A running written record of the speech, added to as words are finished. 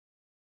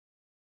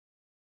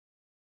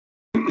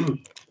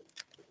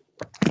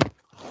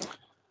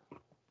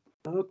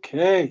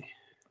Okay.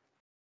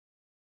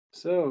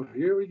 So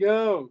here we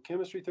go.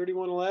 Chemistry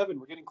 3111.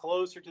 We're getting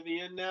closer to the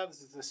end now.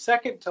 This is the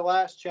second to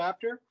last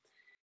chapter.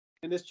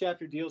 And this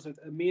chapter deals with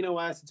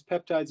amino acids,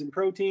 peptides, and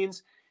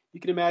proteins. You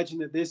can imagine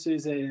that this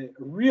is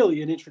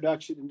really an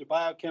introduction into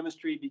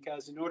biochemistry,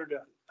 because in order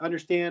to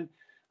understand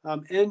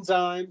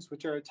enzymes,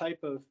 which are a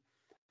type of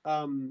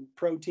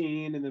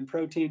protein, and then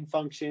protein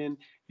function,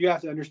 you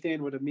have to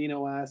understand what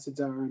amino acids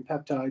are and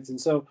peptides. And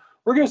so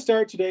we're going to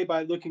start today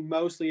by looking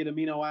mostly at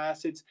amino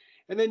acids.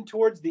 And then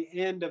towards the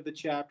end of the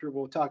chapter,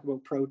 we'll talk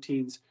about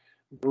proteins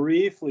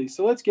briefly.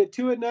 So let's get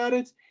to it,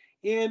 Nadit.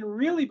 And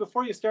really,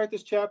 before you start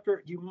this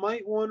chapter, you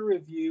might want to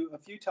review a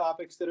few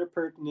topics that are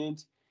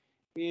pertinent,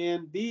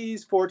 and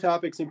these 4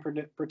 topics in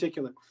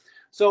particular.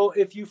 So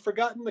if you've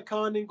forgotten the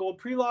Condon-Gold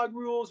pre-log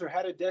rules or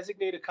how to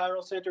designate a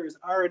chiral center as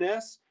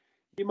RNS,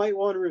 you might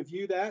want to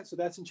review that. So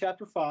that's in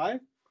chapter 5.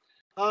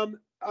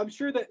 I'm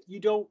sure that you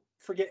don't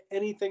forget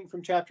anything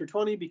from chapter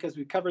 20, because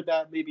we covered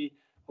that maybe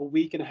a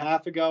week and a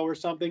half ago or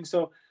something.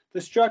 So the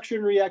structure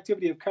and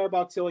reactivity of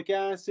carboxylic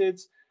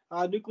acids,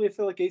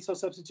 nucleophilic acyl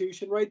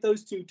substitution, right?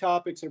 Those 2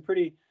 topics are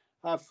pretty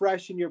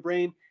fresh in your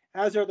brain,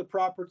 as are the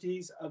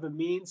properties of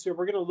amines. So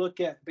we're going to look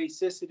at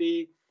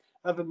basicity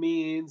of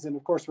amines, and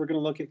of course we're going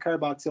to look at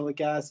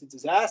carboxylic acids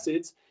as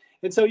acids.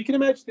 And so you can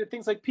imagine that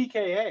things like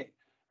pKa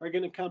are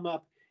going to come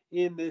up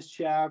in this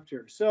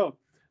chapter. So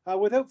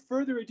without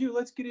further ado,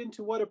 let's get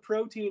into what a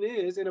protein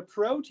is. And a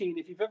protein,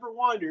 if you've ever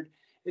wondered,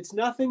 it's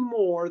nothing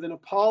more than a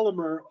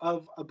polymer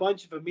of a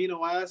bunch of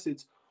amino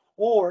acids,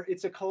 or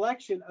it's a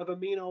collection of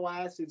amino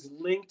acids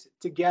linked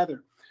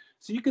together.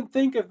 So you can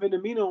think of an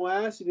amino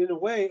acid in a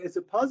way as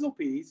a puzzle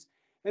piece,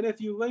 and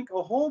if you link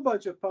a whole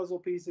bunch of puzzle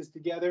pieces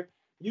together,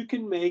 you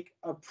can make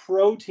a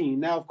protein.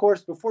 Now, of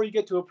course, before you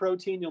get to a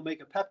protein, you'll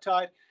make a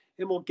peptide,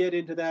 and we'll get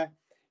into that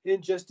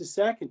in just a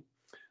second.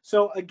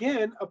 So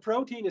again, a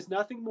protein is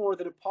nothing more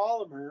than a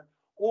polymer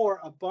or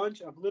a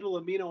bunch of little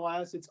amino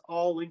acids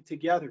all linked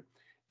together.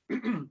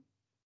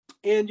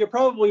 And you're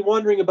probably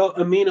wondering about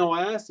amino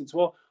acids.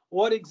 Well,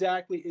 what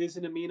exactly is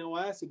an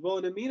amino acid? Well,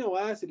 an amino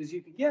acid, as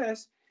you can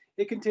guess,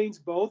 it contains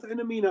both an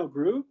amino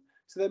group,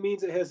 so that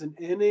means it has an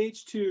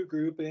NH2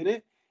 group in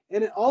it,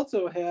 and it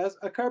also has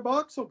a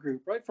carboxyl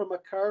group, right, from a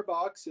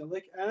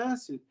carboxylic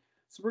acid.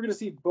 So we're going to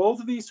see both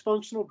of these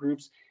functional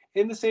groups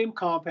in the same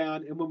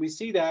compound, and when we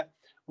see that,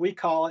 we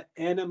call it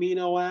an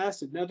amino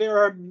acid. Now, there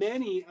are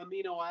many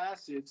amino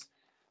acids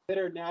that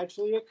are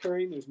naturally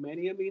occurring. There's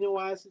many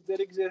amino acids that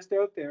exist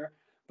out there,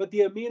 but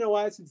the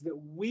amino acids that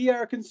we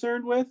are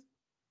concerned with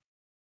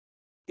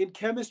in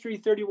Chemistry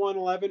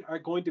 3111 are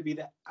going to be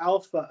the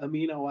alpha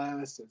amino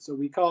acids. So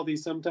we call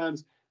these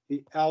sometimes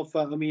the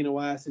alpha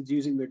amino acids,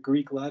 using the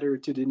Greek letter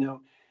to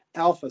denote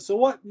alpha. So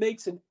what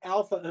makes an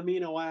alpha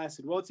amino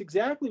acid? Well, it's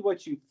exactly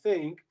what you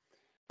think,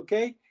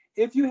 okay?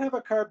 If you have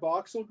a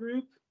carboxyl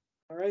group,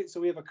 all right,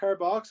 so we have a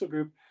carboxyl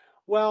group.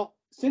 Well,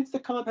 since the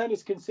compound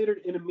is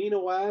considered an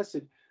amino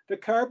acid, the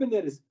carbon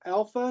that is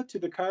alpha to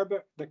the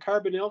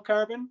carbonyl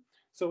carbon,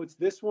 so it's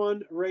this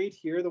one right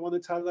here, the one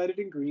that's highlighted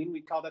in green,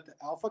 we call that the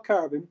alpha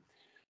carbon.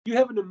 You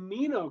have an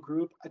amino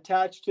group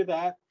attached to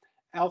that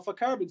alpha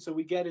carbon, so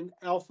we get an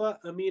alpha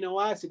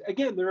amino acid.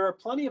 Again, there are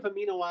plenty of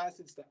amino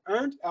acids that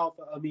aren't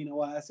alpha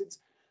amino acids,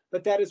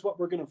 but that is what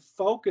we're going to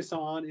focus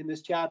on in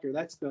this chapter.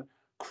 That's the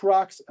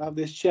crux of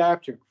this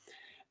chapter.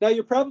 Now,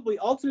 you're probably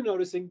also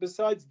noticing,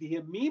 besides the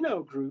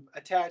amino group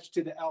attached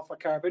to the alpha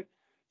carbon,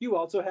 you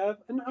also have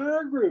an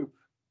R group.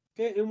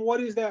 Okay, and what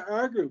is that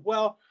R group?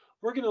 Well,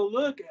 we're going to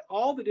look at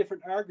all the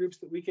different R groups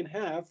that we can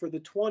have for the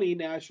 20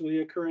 naturally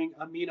occurring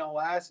amino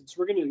acids.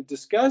 We're going to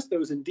discuss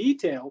those in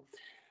detail.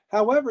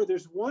 However,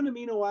 there's one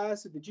amino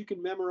acid that you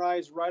can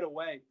memorize right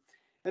away,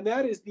 and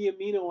that is the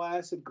amino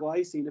acid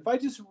glycine. If I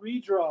just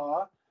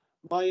redraw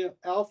my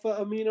alpha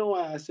amino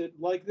acid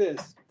like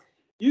this,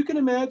 you can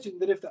imagine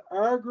that if the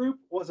R group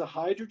was a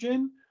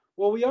hydrogen,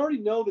 well, we already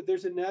know that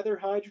there's another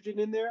hydrogen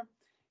in there.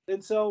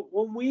 And so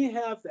when we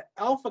have the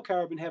alpha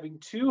carbon having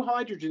 2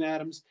 hydrogen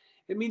atoms,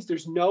 it means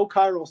there's no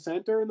chiral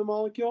center in the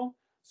molecule.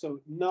 So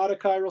not a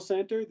chiral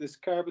center, this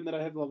carbon that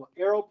I have a little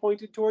arrow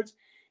pointed towards.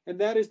 And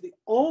that is the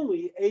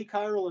only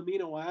achiral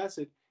amino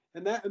acid.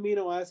 And that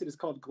amino acid is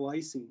called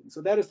glycine.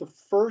 So that is the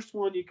first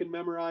one you can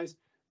memorize.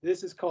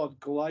 This is called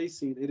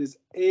glycine. It is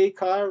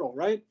achiral,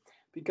 right?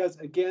 Because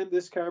again,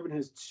 this carbon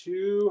has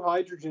 2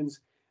 hydrogens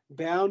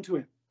bound to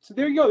it. So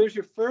there you go. There's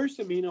your first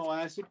amino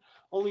acid.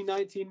 Only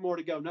 19 more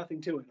to go.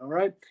 Nothing to it. All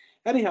right.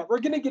 Anyhow, we're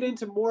going to get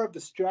into more of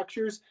the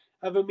structures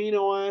of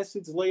amino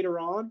acids later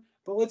on,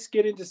 but let's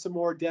get into some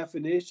more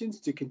definitions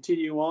to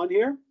continue on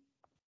here.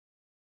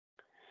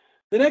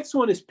 The next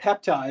one is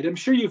peptide. I'm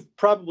sure you've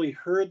probably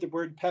heard the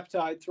word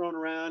peptide thrown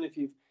around if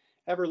you've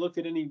ever looked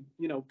at any,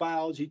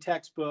 biology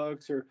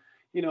textbooks, or,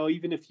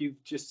 even if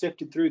you've just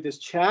sifted through this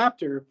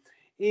chapter.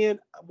 And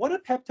what a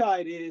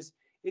peptide is,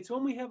 it's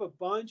when we have a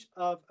bunch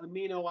of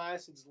amino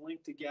acids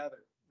linked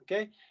together,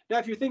 okay? Now,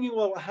 if you're thinking,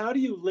 well, how do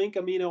you link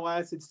amino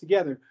acids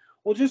together?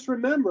 Well, just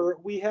remember,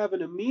 we have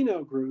an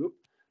amino group.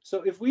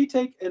 So if we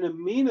take an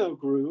amino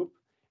group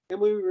and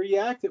we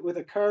react it with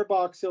a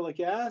carboxylic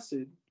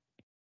acid,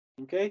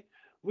 okay,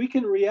 we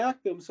can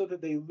react them so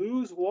that they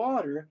lose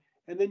water,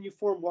 and then you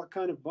form what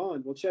kind of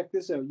bond? Well, check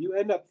this out. You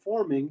end up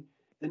forming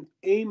an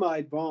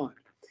amide bond.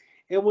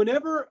 And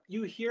whenever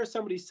you hear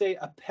somebody say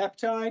a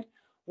peptide,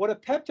 what a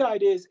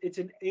peptide is, it's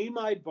an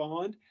amide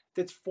bond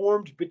that's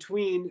formed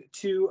between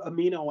two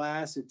amino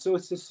acids. So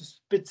it's a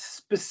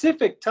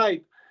specific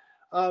type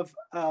of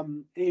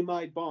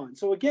amide bond.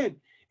 So again,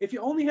 if you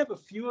only have a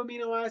few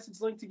amino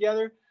acids linked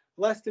together,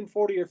 less than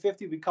 40 or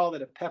 50, we call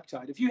that a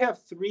peptide. If you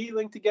have 3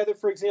 linked together,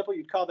 for example,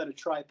 you'd call that a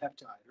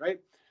tripeptide, right?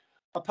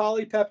 A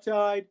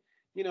polypeptide,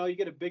 you know, you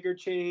get a bigger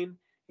chain.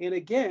 And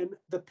again,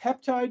 the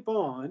peptide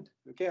bond,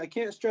 okay, I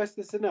can't stress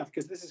this enough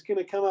because this is going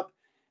to come up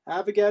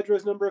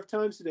Avogadro's number of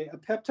times today. A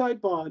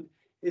peptide bond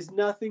is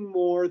nothing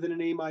more than an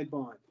amide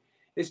bond.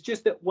 It's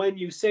just that when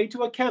you say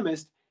to a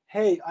chemist,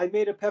 hey, I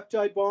made a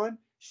peptide bond,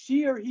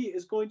 she or he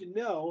is going to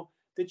know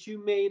that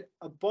you made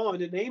a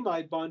bond, an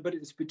amide bond, but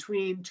it's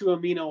between 2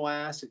 amino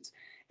acids.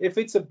 If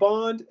it's a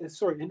bond, an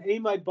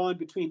amide bond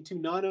between 2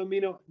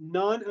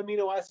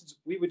 non-amino acids,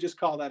 we would just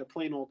call that a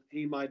plain old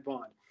amide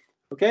bond.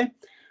 Okay?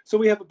 So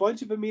we have a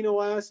bunch of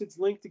amino acids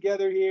linked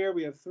together here.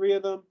 We have 3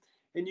 of them,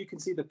 and you can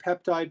see the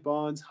peptide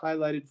bonds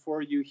highlighted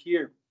for you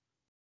here.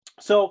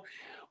 So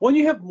when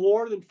you have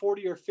more than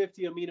 40 or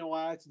 50 amino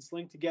acids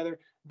linked together,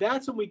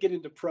 that's when we get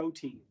into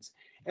proteins.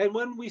 And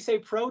when we say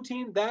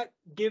protein, that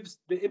gives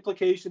the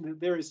implication that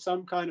there is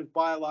some kind of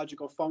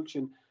biological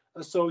function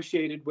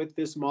associated with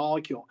this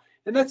molecule.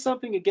 And that's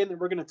something, again, that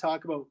we're going to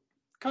talk about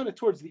kind of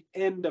towards the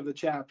end of the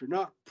chapter,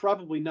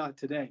 probably not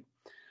today.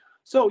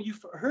 So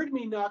you've heard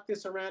me knock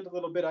this around a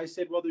little bit. I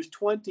said, well, there's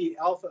 20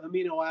 alpha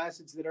amino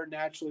acids that are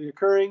naturally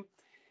occurring.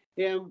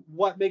 And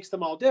what makes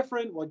them all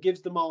different, what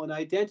gives them all an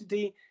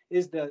identity,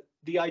 is the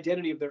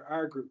identity of their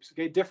R groups.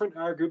 Okay, different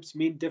R groups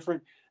mean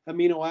different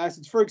amino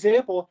acids. For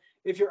example,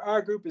 if your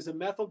R group is a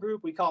methyl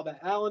group, we call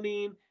that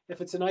alanine. If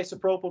it's an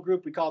isopropyl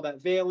group, we call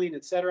that valine,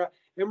 etc.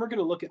 And we're going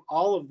to look at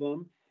all of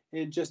them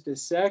in just a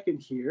second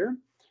here.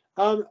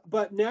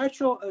 But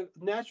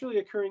naturally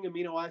occurring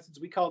amino acids,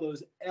 we call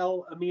those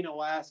L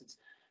amino acids.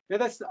 Now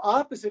that's the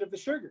opposite of the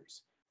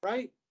sugars,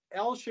 right?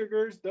 L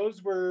sugars,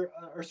 those were,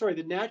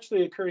 the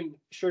naturally occurring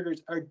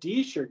sugars are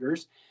D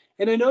sugars.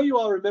 And I know you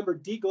all remember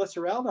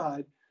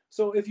D-glyceraldehyde.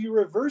 So if you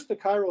reverse the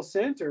chiral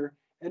center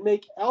and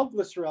make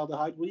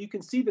L-glyceraldehyde, well, you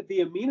can see that the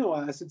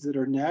amino acids that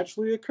are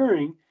naturally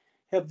occurring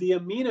have the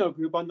amino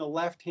group on the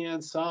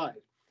left-hand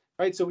side,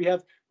 right? So we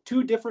have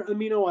 2 different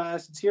amino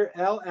acids here,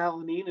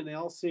 L-alanine and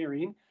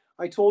L-serine.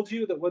 I told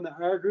you that when the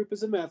R group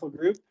is a methyl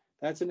group,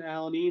 that's an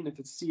alanine. If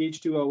it's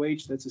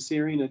CH2OH, that's a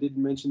serine. I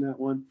didn't mention that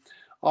one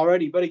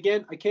already. But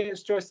again, I can't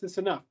stress this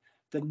enough.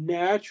 The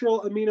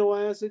natural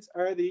amino acids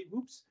are the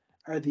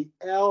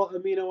L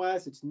amino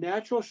acids.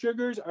 Natural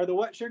sugars are the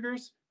what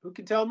sugars? Who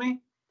can tell me?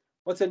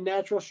 What's a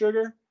natural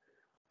sugar?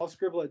 I'll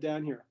scribble it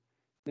down here.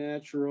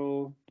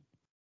 Natural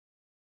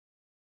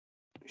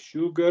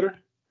sugar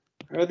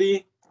are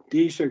the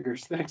D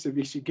sugars. Thanks,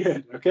 Avisha.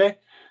 Good. Okay.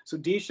 So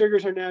D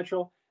sugars are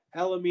natural.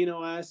 L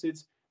amino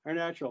acids are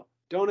natural.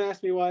 Don't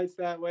ask me why it's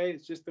that way.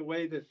 It's just the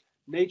way that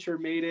nature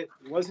made it.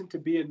 It wasn't to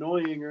be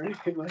annoying or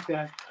anything like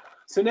that.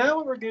 So now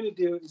what we're going to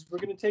do is we're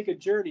going to take a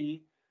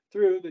journey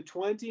through the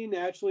 20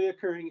 naturally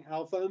occurring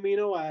alpha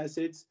amino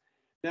acids.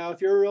 Now,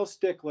 if you're a real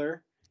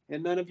stickler,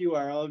 and none of you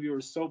are, all of you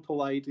are so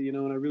polite, you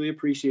know, and I really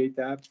appreciate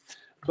that.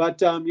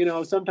 But, you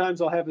know,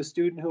 sometimes I'll have a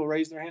student who will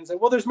raise their hand and say,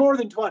 well, there's more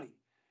than 20.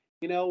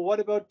 You know, what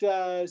about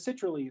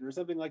citrulline or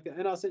something like that?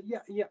 And I'll say,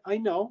 yeah, I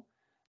know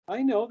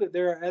that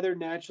there are other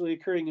naturally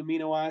occurring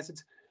amino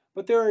acids,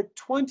 but there are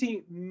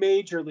 20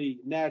 majorly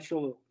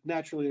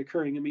naturally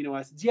occurring amino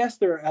acids. Yes,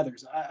 there are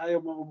others. I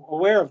am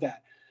aware of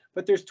that.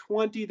 But there's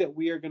 20 that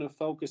we are going to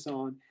focus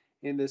on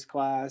in this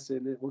class,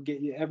 and it will get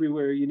you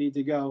everywhere you need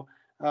to go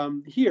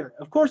here.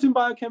 Of course, in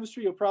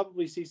biochemistry, you'll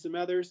probably see some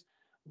others.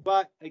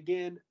 But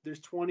again, there's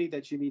 20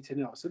 that you need to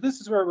know. So this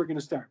is where we're going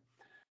to start.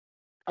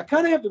 I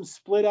kind of have them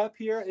split up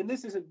here, and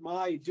this isn't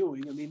my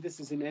doing. I mean, this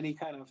isn't any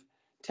kind of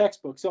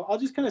textbook. So I'll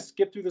just kind of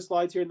skip through the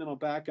slides here, and then I'll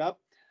back up.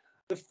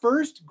 The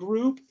first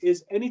group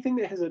is anything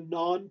that has a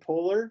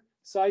non-polar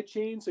side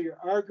chain. So your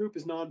R group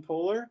is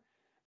non-polar.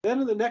 Then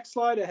on the next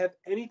slide, I have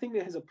anything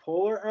that has a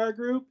polar R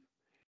group.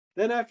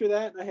 Then after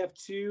that, I have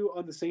 2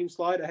 on the same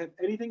slide. I have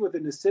anything with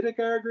an acidic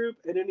R group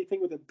and anything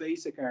with a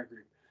basic R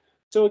group.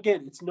 So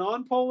again, it's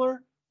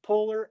non-polar,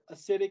 polar,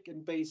 acidic,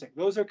 and basic.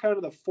 Those are kind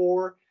of the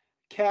 4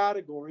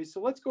 categories. So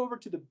let's go over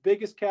to the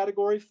biggest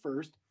category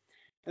first.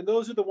 And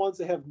those are the ones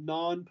that have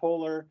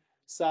non-polar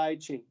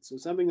side chains. So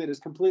something that is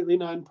completely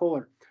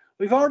non-polar.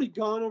 We've already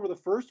gone over the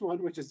first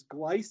one, which is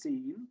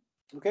glycine.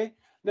 Okay.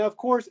 Now, of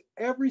course,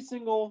 every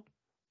single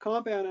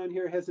compound on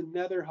here has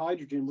another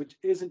hydrogen, which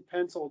isn't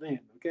penciled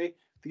in. Okay.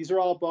 These are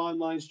all bond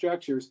line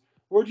structures.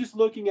 We're just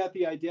looking at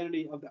the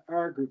identity of the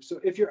R group. So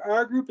if your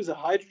R group is a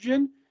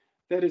hydrogen,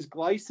 that is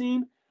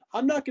glycine.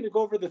 I'm not going to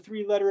go over the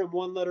 3-letter and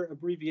 1-letter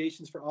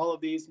abbreviations for all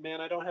of these.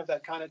 Man, I don't have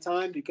that kind of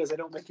time because I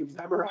don't make you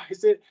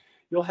memorize it.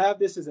 You'll have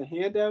this as a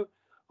handout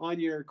on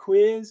your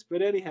quiz.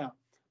 But anyhow,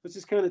 let's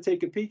just kind of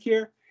take a peek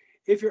here.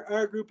 If your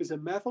R group is a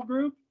methyl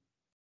group,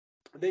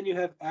 then you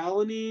have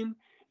alanine.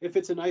 If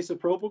it's an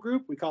isopropyl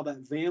group, we call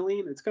that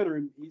valine. It's kind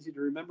of easy to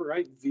remember,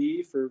 right?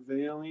 V for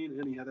valine.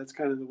 Anyhow, that's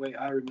kind of the way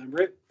I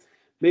remember it.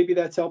 Maybe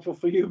that's helpful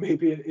for you.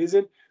 Maybe it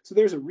isn't. So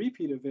there's a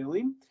repeat of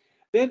valine.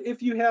 Then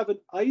if you have an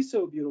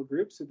isobutyl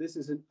group, so this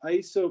is an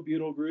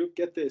isobutyl group,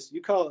 get this,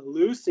 you call it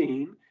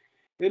leucine.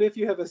 And if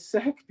you have a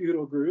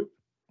sec-butyl group,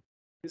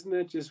 isn't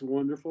that just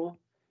wonderful?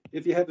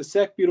 If you have a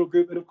sec-butyl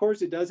group, and of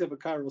course it does have a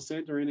chiral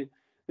center in it,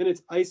 then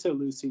it's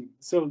isoleucine.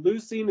 So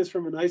leucine is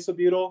from an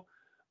isobutyl.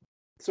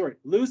 Sorry,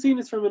 leucine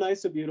is from an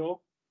isobutyl.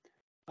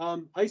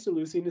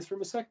 Isoleucine is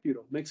from a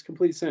sec-butyl. Makes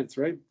complete sense,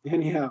 right?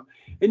 Anyhow,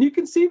 and you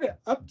can see that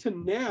up to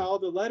now,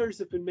 the letters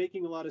have been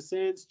making a lot of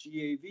sense.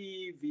 GAV,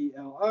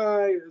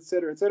 VLI, et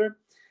cetera, et cetera.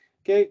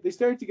 Okay, they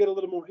start to get a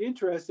little more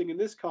interesting in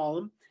this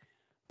column.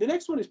 The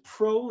next one is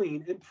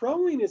proline, and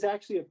proline is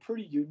actually a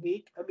pretty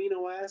unique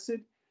amino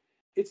acid.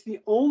 It's the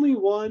only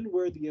one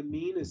where the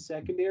amine is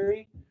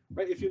secondary,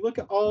 right? If you look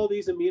at all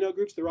these amino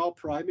groups, they're all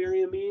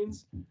primary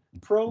amines.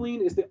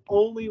 Proline is the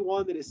only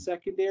one that is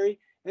secondary,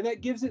 and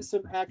that gives it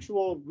some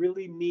actual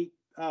really neat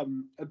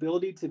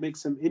ability to make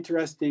some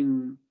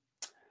interesting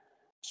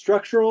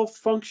structural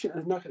function,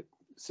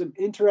 some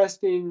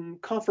interesting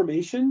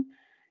conformation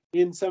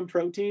in some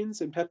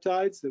proteins and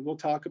peptides that we'll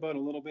talk about a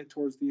little bit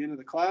towards the end of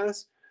the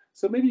class.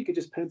 So maybe you could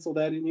just pencil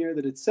that in here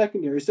that it's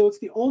secondary. So it's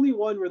the only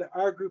one where the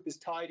R group is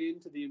tied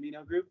into the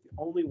amino group, the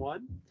only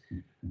one.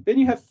 Then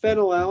you have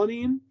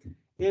phenylalanine.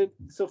 And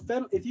so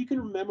if you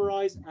can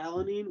memorize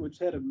alanine, which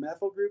had a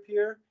methyl group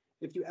here,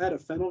 if you add a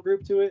phenyl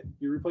group to it,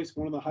 you replace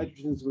one of the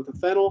hydrogens with a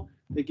phenyl,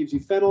 that gives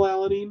you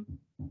phenylalanine.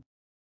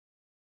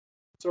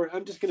 Sorry,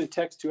 I'm just going to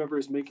text whoever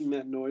is making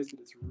that noise that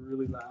it's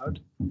really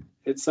loud.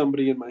 It's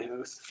somebody in my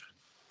house.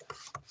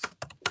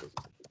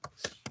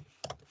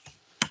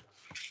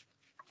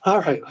 All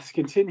right, let's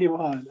continue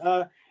on.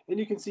 And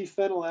you can see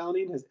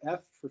phenylalanine has F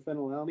for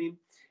phenylalanine.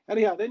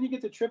 Anyhow, then you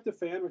get to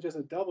tryptophan, which has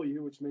a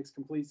W, which makes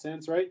complete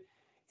sense, right?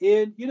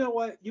 And you know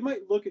what? You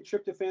might look at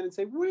tryptophan and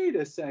say, wait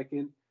a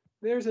second,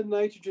 there's a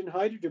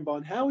nitrogen-hydrogen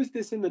bond. How is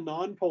this in the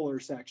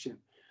nonpolar section?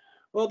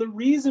 Well, the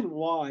reason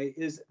why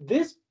is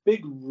this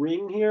big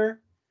ring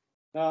here,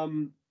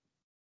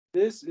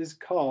 this is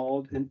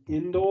called an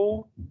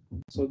indole.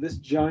 So this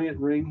giant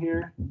ring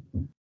here,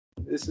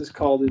 this is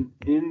called an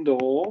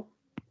indole.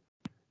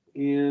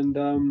 And,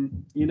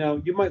 you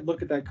know, you might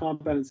look at that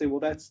compound and say, well,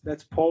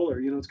 that's polar.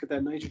 You know, it's got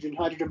that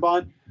nitrogen-hydrogen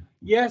bond.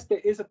 Yes, there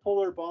is a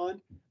polar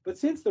bond, but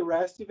since the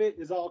rest of it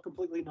is all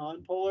completely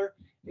nonpolar,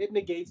 it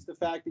negates the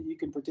fact that you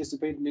can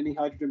participate in any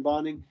hydrogen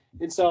bonding.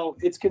 And so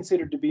it's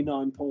considered to be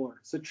nonpolar.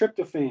 So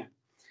tryptophan.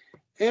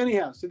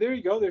 Anyhow, so there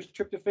you go. There's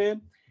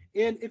tryptophan.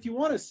 And if you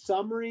want a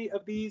summary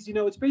of these, you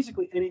know, it's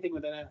basically anything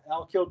with an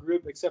alkyl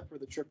group except for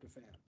the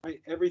tryptophan,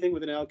 right? Everything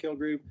with an alkyl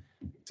group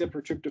except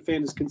for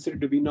tryptophan is considered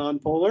to be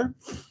nonpolar.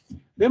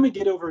 Then we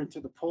get over into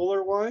the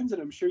polar ones,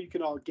 and I'm sure you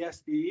can all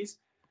guess these.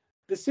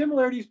 The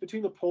similarities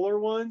between the polar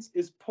ones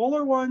is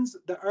polar ones,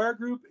 the R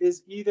group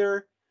is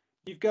either,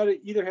 you've got to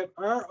either have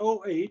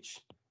ROH,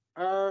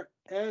 your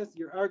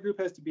R group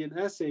has to be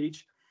an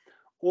SH,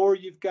 or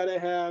you've got to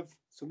have,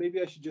 so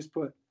maybe I should just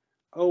put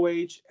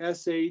OH,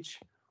 SH,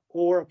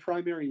 or a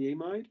primary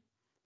amide.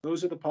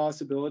 Those are the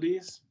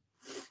possibilities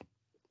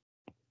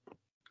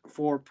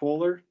for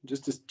polar,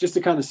 just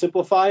to kind of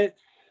simplify it.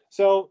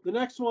 So the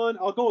next one,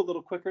 I'll go a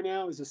little quicker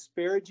now, is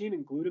asparagine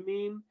and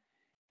glutamine.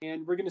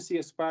 And we're going to see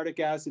aspartic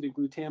acid and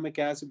glutamic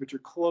acid, which are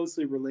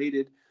closely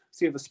related.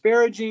 So you have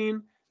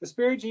asparagine.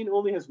 Asparagine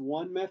only has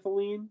one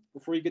methylene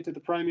before you get to the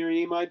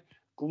primary amide.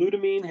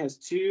 Glutamine has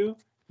two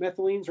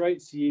methylenes, right?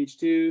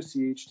 CH2,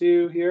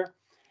 CH2 here.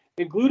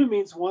 And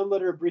glutamine's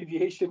one-letter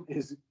abbreviation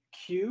is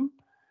Q.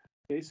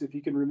 Okay, so if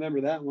you can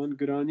remember that one,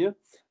 good on you.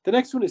 The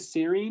next one is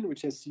serine,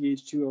 which has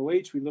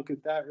CH2OH. We looked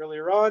at that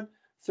earlier on.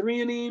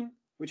 Threonine,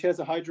 which has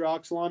a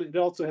hydroxyl on it. It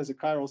also has a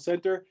chiral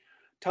center.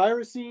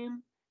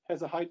 Tyrosine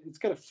has it's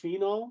got a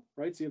phenol,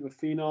 right? So you have a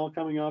phenol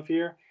coming off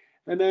here.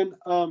 And then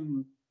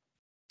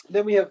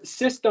we have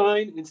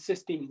cysteine and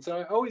cysteine. So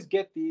I always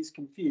get these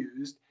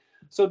confused.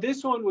 So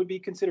this one would be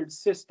considered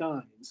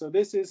cysteine. So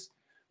this is,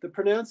 the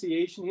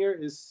pronunciation here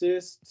is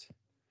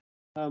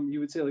you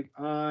would say like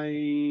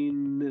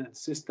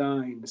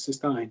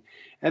cysteine.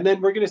 And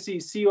then we're going to see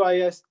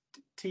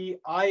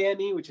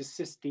CYSTINE, which is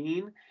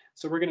cysteine.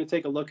 So we're going to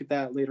take a look at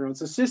that later on.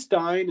 So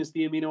cysteine is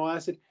the amino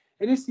acid,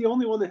 and it's the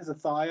only one that has a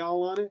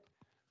thiol on it.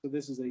 So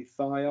this is a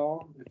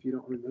thiol, if you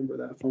don't remember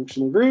that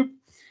functional group.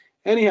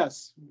 Anyhow,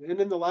 and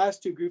then the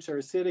last two groups are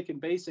acidic and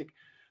basic.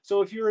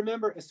 So if you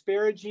remember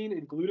asparagine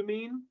and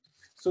glutamine,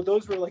 so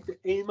those were like the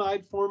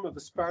amide form of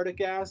aspartic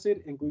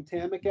acid and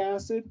glutamic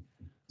acid.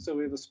 So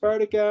we have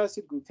aspartic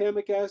acid,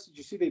 glutamic acid.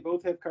 You see they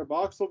both have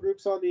carboxyl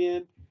groups on the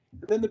end.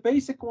 And then the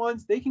basic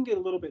ones, they can get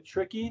a little bit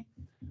tricky.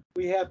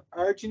 We have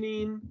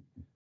arginine,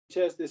 which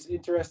has this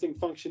interesting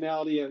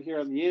functionality out here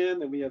on the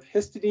end. Then we have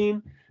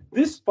histidine.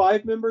 This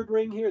five-membered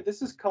ring here,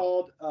 this is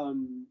called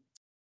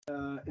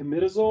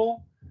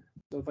imidazole.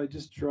 So if I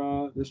just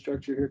draw the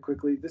structure here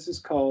quickly, this is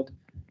called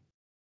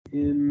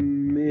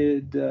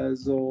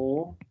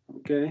imidazole.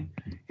 Okay,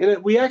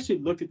 and we actually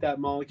looked at that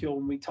molecule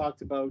when we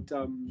talked about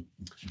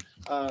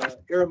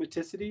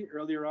aromaticity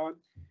earlier on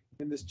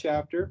in this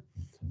chapter,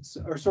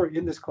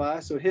 in this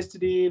class. So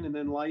histidine and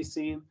then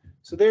lysine.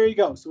 So there you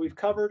go. So we've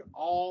covered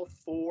all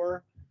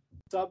 4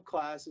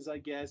 subclasses, I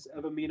guess,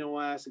 of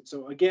amino acids.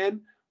 So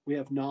again, we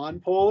have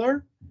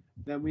nonpolar,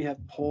 then we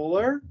have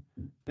polar,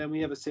 then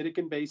we have acidic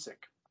and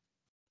basic.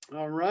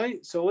 All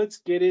right, so let's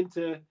get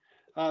into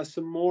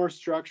some more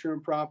structure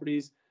and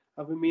properties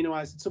of amino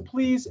acids. So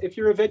please, if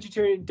you're a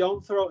vegetarian,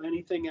 don't throw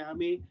anything at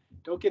me.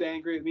 Don't get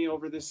angry at me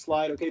over this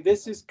slide. Okay,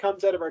 this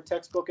comes out of our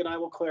textbook, and I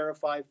will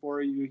clarify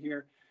for you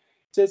here.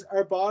 It says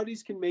our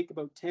bodies can make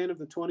about 10 of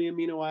the 20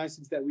 amino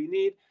acids that we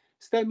need.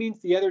 So that means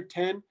the other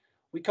 10,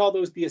 we call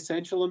those the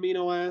essential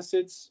amino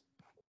acids.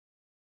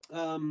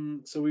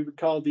 So we would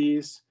call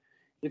these,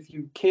 if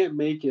you can't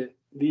make it,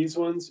 these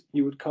ones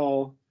you would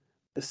call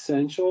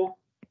essential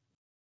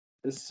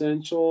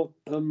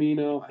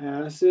amino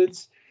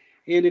acids.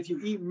 And if you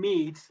eat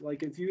meat,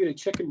 like if you eat a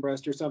chicken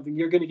breast or something,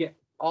 you're going to get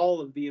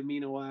all of the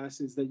amino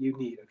acids that you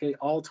need. Okay,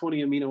 all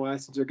 20 amino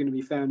acids are going to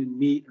be found in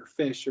meat or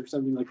fish or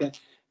something like that,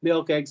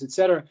 milk, eggs,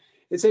 etc.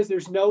 It says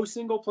there's no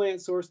single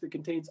plant source that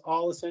contains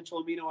all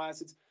essential amino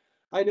acids.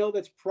 I know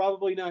that's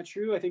probably not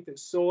true. I think that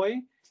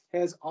soy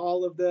has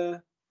all of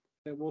the,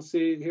 and we'll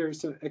see here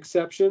some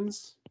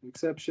exceptions,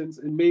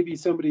 and maybe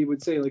somebody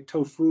would say like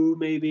tofu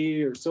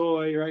maybe, or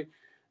soy, right?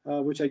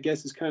 Which I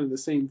guess is kind of the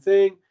same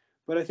thing.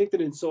 But I think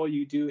that in soy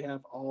you do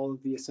have all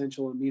of the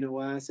essential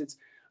amino acids.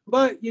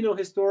 But, you know,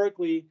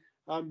 historically,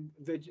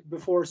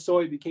 before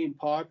soy became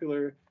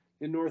popular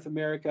in North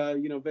America,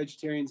 you know,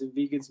 vegetarians and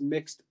vegans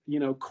mixed, you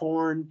know,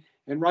 corn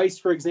and rice,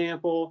 for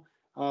example,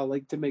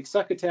 like to make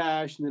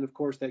succotash. And then, of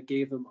course, that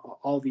gave them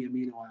all the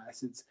amino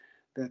acids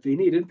that they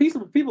need. And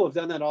people have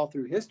done that all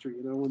through history,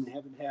 you know, when they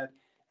haven't had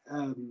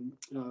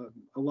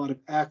a lot of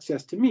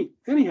access to meat.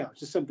 Anyhow,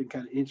 it's just something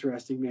kind of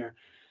interesting there.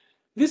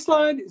 This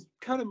slide is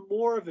kind of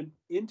more of an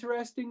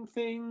interesting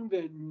thing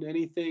than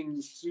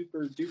anything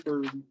super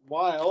duper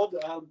wild.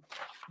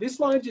 This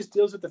slide just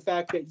deals with the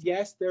fact that,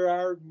 yes, there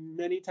are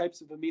many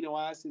types of amino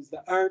acids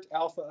that aren't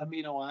alpha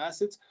amino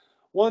acids.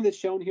 One that's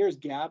shown here is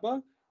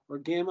GABA, or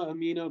gamma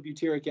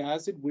aminobutyric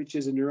acid, which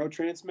is a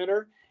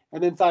neurotransmitter,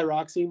 and then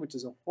thyroxine, which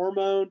is a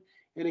hormone.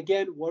 And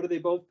again, what do they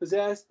both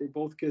possess? They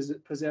both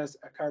possess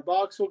a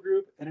carboxyl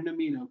group and an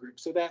amino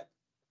group. So that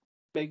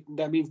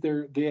means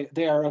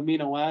they are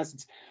amino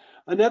acids.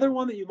 Another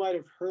one that you might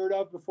have heard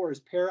of before is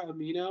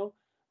para-amino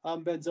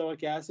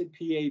benzoic acid,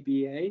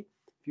 PABA.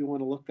 If you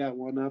want to look that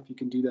one up, you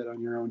can do that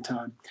on your own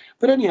time.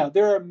 But anyhow,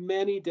 there are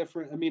many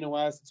different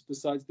amino acids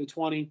besides the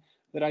 20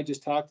 that I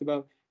just talked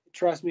about.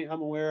 Trust me,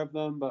 I'm aware of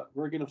them, but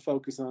we're going to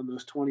focus on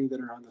those 20 that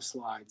are on the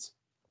slides.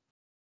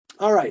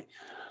 All right.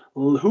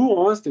 Well, who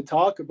wants to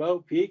talk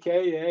about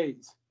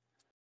pKa's?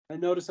 I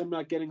notice I'm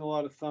not getting a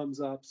lot of thumbs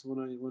ups when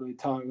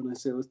I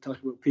say let's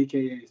talk about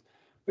pKa's.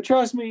 But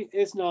trust me,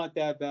 it's not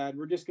that bad.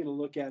 We're just going to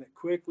look at it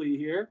quickly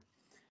here.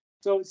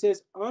 So it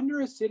says under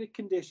acidic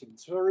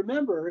conditions. So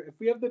remember, if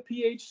we have the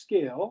pH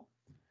scale,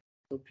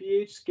 so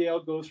pH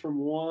scale goes from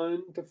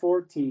 1 to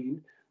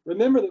 14.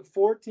 Remember that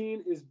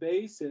 14 is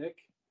basic,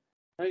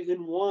 right?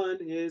 And 1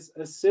 is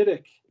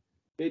acidic.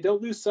 Okay,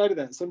 don't lose sight of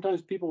that.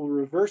 Sometimes people will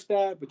reverse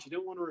that, but you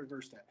don't want to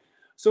reverse that.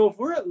 So if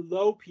we're at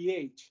low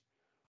pH,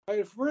 right,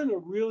 if we're in a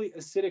really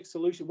acidic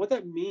solution, what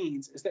that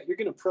means is that you're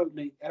going to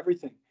protonate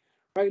everything.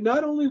 Right?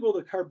 Not only will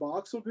the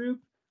carboxyl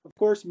group, of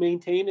course,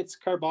 maintain its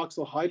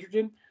carboxyl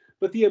hydrogen,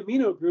 but the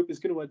amino group is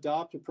going to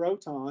adopt a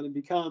proton and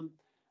become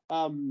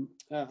an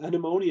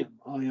ammonium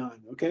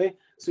ion. Okay,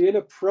 so you end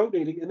up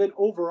protonating, and then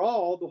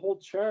overall, the whole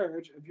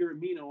charge of your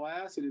amino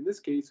acid in this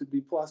case would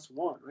be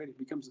 +1. Right? It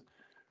becomes,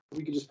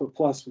 we could just put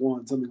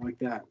 +1, something like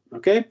that.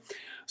 Okay,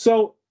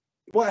 so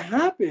what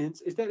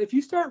happens is that if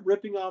you start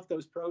ripping off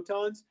those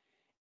protons,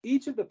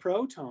 each of the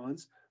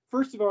protons,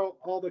 first of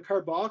all the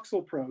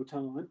carboxyl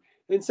proton,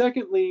 and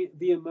secondly,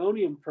 the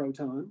ammonium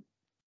proton,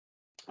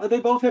 they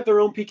both have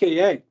their own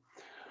pKa.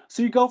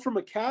 So you go from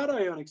a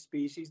cationic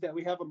species that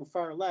we have on the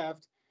far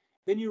left,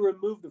 then you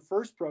remove the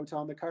first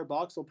proton, the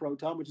carboxyl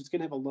proton, which is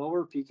going to have a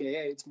lower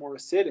pKa. It's more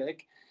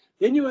acidic.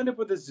 Then you end up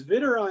with a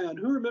zwitterion.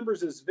 Who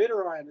remembers a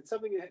zwitterion? It's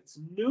something that's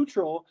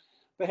neutral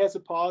but has a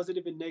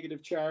positive and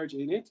negative charge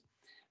in it.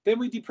 Then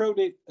we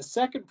deprotonate a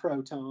second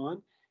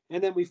proton,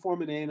 and then we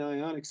form an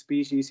anionic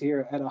species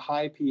here at a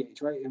high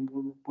pH, right? And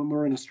when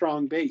we're in a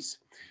strong base.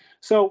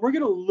 So we're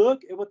going to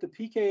look at what the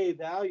pKa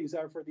values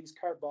are for these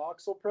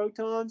carboxyl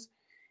protons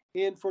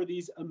and for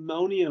these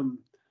ammonium,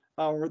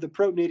 or the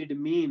protonated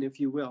amine, if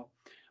you will.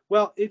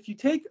 Well, if you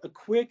take a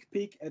quick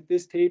peek at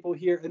this table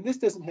here, and this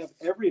doesn't have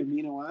every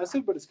amino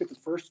acid, but it's got the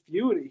first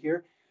few in it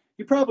here,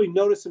 you probably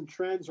notice some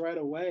trends right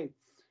away.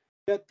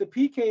 That the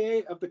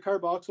pKa of the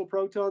carboxyl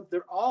protons,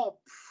 they're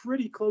all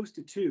pretty close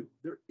to 2.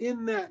 They're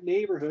in that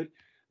neighborhood.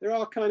 They're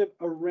all kind of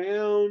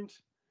around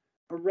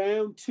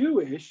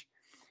 2-ish.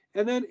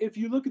 And then if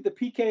you look at the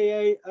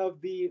pKa of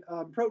the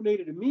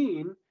protonated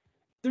amine,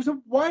 there's a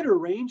wider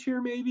range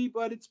here maybe,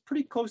 but it's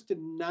pretty close to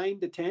 9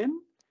 to 10.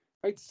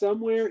 right?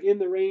 Somewhere in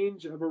the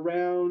range of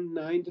around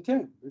 9 to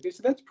 10. Okay,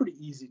 so that's pretty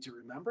easy to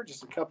remember,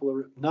 just a couple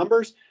of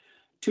numbers.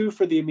 2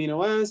 for the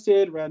amino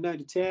acid, around 9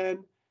 to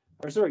 10.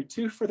 Or sorry,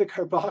 2 for the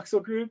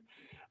carboxyl group,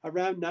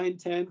 around 9,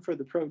 10 for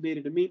the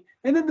protonated amine.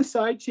 And then the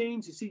side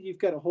chains, you see you've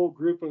got a whole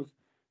group of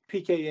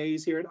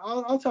pKa's here. And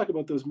I'll talk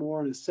about those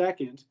more in a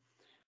second.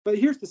 But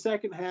here's the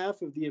second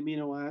half of the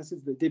amino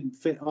acids that didn't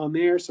fit on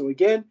there. So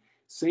again,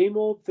 same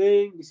old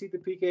thing. You see the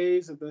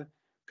pKa's of the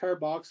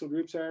carboxyl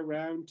groups are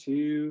around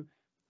 2.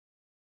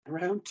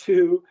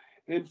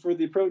 And for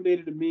the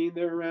protonated amine,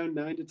 they're around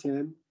 9 to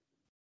 10.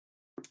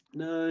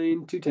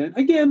 9 to 10.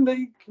 Again,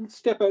 they can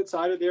step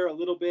outside of there a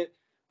little bit,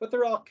 but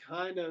they're all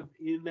kind of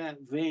in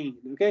that vein,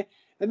 okay?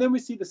 And then we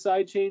see the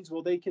side chains.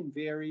 Well, they can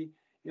vary.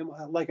 And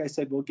like I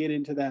said, we'll get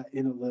into that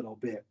in a little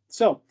bit.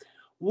 So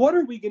what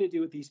are we going to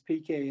do with these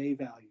pKa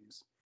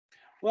values?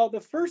 Well,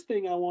 the first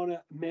thing I want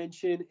to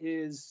mention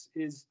is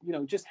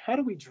just how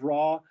do we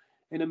draw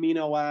an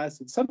amino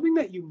acid? Something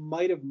that you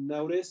might have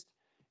noticed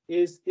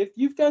is if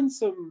you've done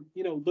some,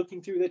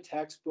 looking through the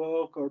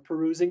textbook or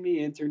perusing the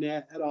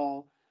internet at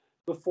all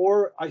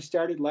before I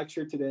started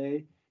lecture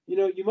today,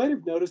 you might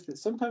have noticed that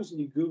sometimes when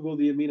you Google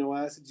the amino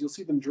acids, you'll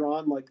see them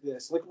drawn like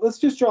this. Like, let's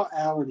just draw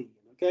alanine,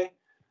 okay?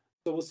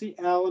 So we'll see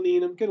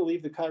alanine. I'm going to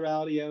leave the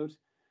chirality out,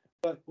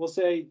 but we'll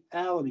say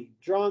alanine,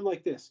 drawn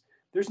like this.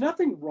 There's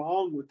nothing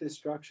wrong with this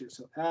structure.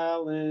 So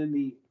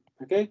alanine,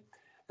 okay?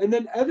 And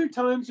then other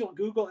times you'll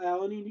Google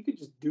alanine. You can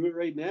just do it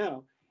right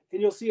now,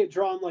 and you'll see it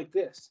drawn like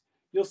this.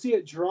 You'll see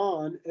it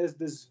drawn as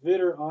the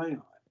Zwitter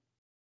ion,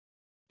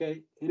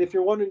 okay? And if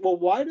you're wondering, well,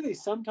 why do they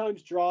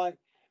sometimes draw it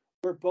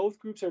where both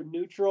groups are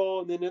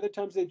neutral, and then other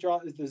times they draw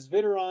it as the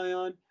Zwitter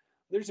ion?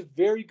 There's a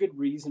very good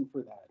reason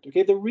for that,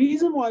 okay? The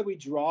reason why we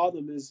draw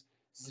them as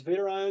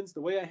Zwitter ions,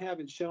 the way I have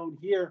it shown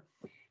here,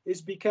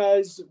 is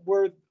because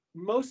we're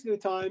most of the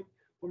time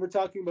when we're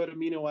talking about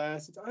amino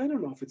acids, I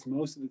don't know if it's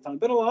most of the time,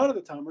 but a lot of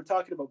the time we're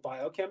talking about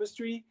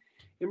biochemistry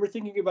and we're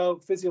thinking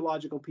about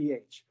physiological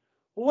pH.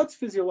 Well, what's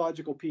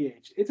physiological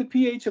pH? It's a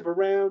pH of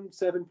around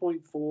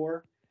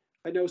 7.4.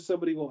 I know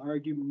somebody will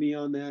argue with me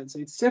on that and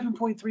say it's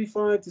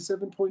 7.35 to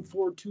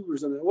 7.42 or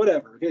something,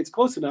 whatever. Okay, it's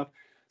close enough,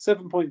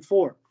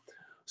 7.4.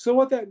 So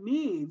what that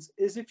means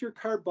is if your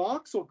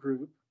carboxyl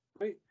group,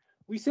 right,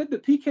 we said the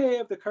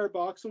pKa of the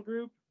carboxyl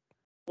group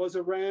was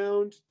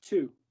around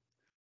 2.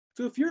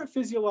 So if you're at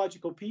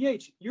physiological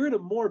pH, you're in a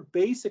more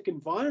basic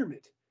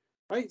environment,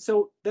 right?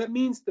 So that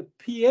means the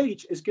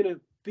pH is going to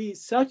be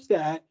such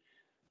that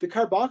the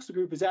carboxyl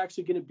group is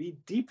actually going to be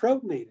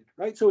deprotonated,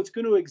 right? So it's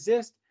going to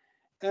exist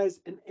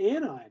as an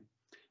anion.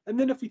 And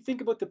then if we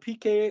think about the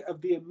pKa of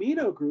the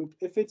amino group,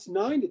 if it's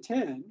 9 to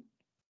 10,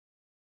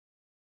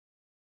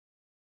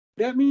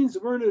 that means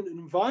we're in an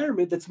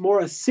environment that's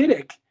more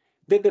acidic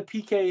than the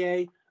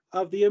pKa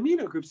of the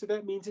amino group. So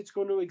that means it's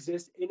going to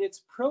exist in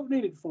its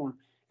protonated form.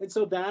 And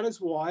so that is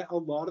why a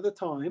lot of the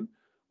time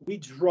we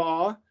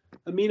draw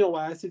amino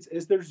acids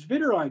as their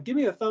Zwitter ion. Give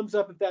me a thumbs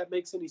up if that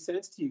makes any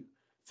sense to you.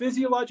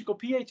 Physiological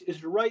pH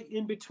is right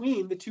in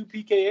between the two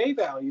pKa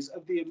values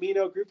of the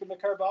amino group and the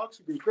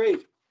carboxyl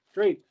group.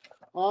 Great,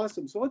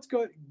 awesome. So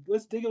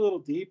let's dig a little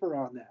deeper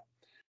on that.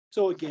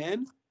 So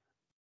again,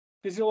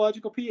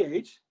 physiological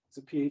pH, it's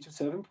a pH of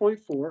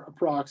 7.4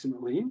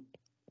 approximately,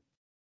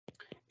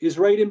 is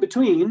right in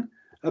between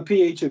a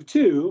pH of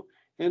 2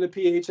 and a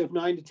pH of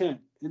 9 to 10.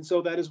 And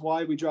so that is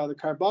why we draw the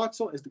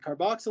carboxyl as the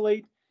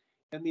carboxylate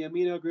and the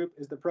amino group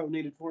is the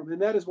protonated form.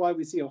 And that is why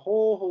we see a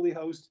whole holy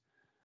host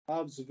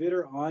of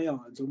Zwitter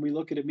ions when we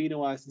look at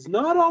amino acids.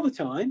 Not all the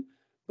time,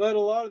 but a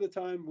lot of the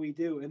time we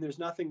do. And there's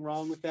nothing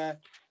wrong with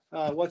that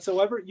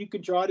whatsoever. You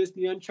can draw it as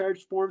the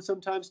uncharged form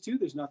sometimes too.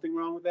 There's nothing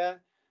wrong with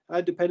that,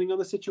 depending on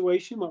the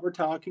situation, what we're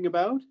talking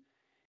about.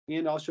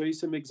 And I'll show you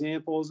some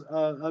examples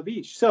of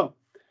each. So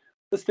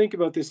let's think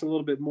about this a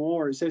little bit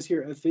more. It says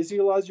here, a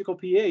physiological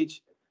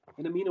pH,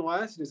 an amino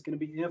acid is going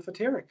to be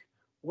amphoteric.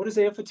 What does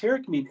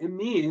amphoteric mean? It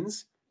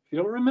means, if you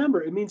don't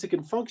remember, it means it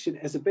can function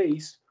as a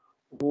base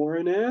or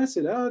an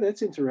acid. Oh,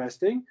 that's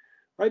interesting,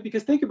 right?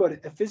 Because think about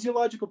it. A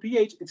physiological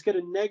pH, it's got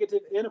a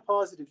negative and a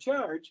positive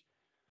charge.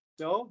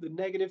 So the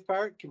negative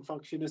part can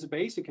function as a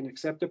base. It can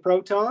accept a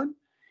proton.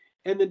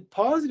 And the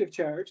positive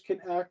charge can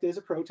act as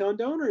a proton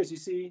donor, as you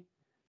see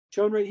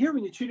shown right here.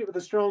 When you treat it with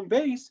a strong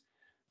base,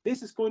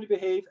 this is going to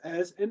behave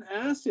as an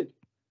acid,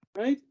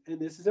 right? And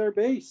this is our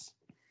base.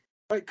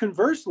 Right?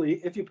 Conversely,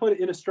 if you put it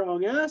in a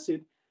strong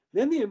acid,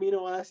 then the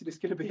amino acid is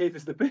going to behave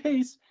as the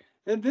base,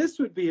 and this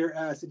would be your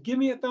acid. Give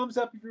me a thumbs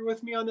up if you're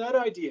with me on that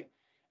idea.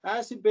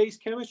 Acid-base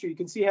chemistry, you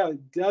can see how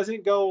it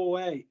doesn't go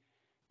away.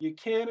 You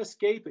can't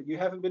escape it. You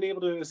haven't been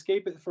able to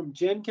escape it from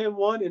Gen Chem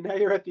 1, and now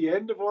you're at the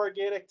end of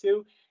Organic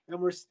 2, and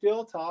we're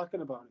still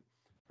talking about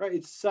it. Right?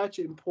 It's such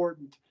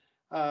important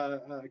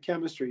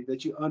chemistry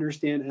that you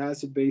understand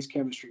acid-base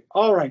chemistry.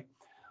 All right,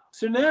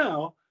 so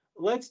now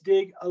let's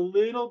dig a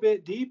little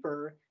bit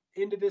deeper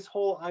into this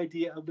whole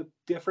idea of the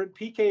different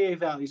pKa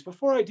values.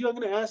 Before I do, I'm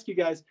going to ask you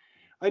guys,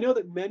 I know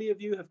that many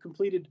of you have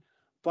completed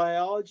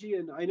biology,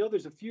 and I know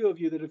there's a few of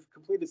you that have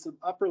completed some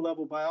upper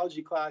level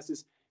biology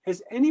classes.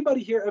 Has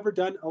anybody here ever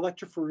done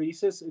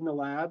electrophoresis in the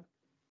lab,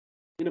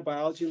 in a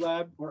biology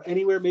lab, or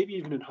anywhere, maybe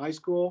even in high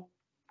school?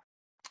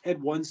 I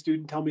had one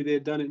student tell me they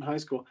had done it in high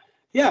school.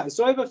 Yeah,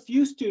 so I have a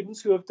few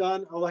students who have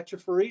done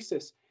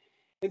electrophoresis.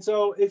 And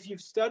so if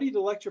you've studied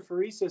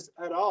electrophoresis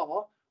at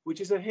all,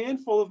 which is a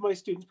handful of my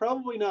students,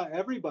 probably not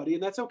everybody,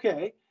 and that's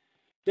okay,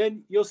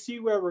 then you'll see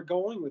where we're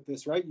going with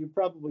this, right? You've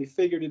probably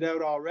figured it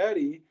out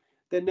already.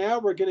 Then now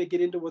we're going to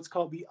get into what's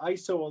called the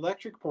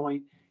isoelectric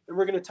point, and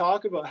we're going to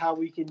talk about how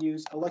we can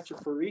use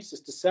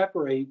electrophoresis to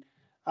separate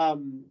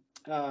amino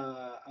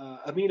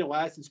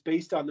acids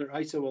based on their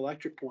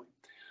isoelectric point.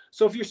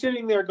 So if you're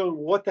sitting there going,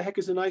 what the heck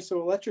is an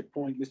isoelectric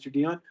point, Mr.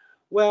 Dion?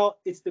 Well,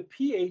 it's the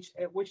pH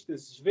at which the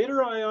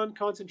zwitterion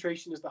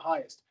concentration is the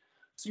highest.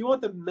 So you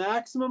want the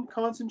maximum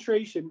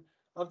concentration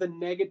of the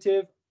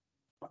negative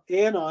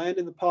anion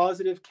and the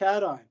positive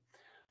cation.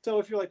 So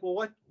if you're like,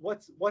 well,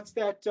 what's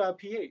that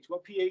pH?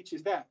 What pH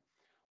is that?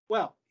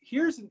 Well,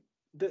 here's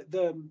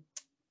the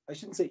I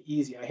shouldn't say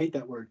easy. I hate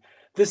that word.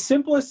 The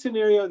simplest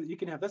scenario that you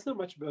can have. That's not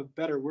much of a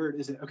better word,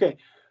 is it? Okay.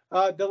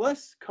 The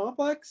less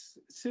complex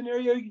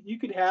scenario you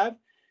could have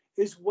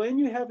is when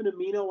you have an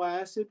amino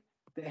acid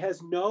that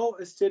has no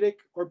acidic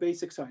or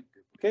basic side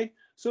group. Okay.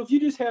 So if you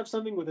just have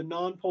something with a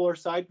nonpolar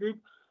side group,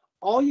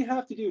 all you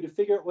have to do to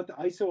figure out what the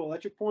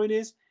isoelectric point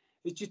is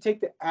you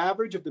take the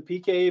average of the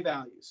pKa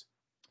values.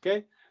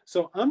 Okay.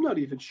 So I'm not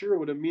even sure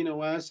what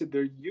amino acid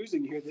they're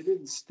using here. They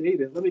didn't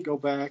state it. Let me go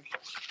back.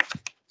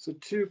 So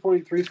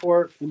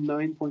 2.34 and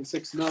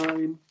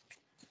 9.69.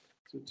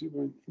 So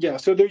 2. Yeah,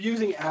 so they're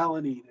using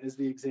alanine as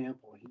the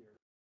example here.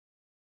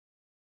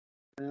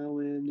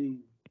 Alanine.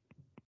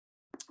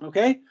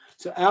 Okay,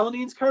 so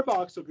alanine's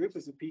carboxyl group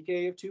is a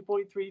pKa of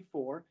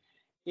 2.34,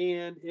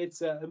 and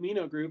its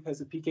amino group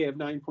has a pKa of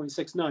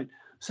 9.69.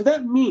 So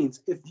that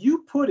means if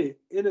you put it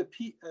in a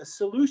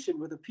solution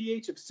with a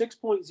pH of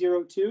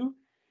 6.02,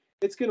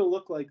 it's going to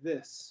look like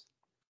this.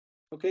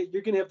 Okay,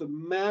 you're going to have the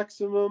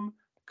maximum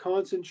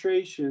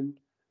concentration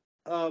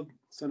of,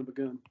 son of a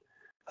gun,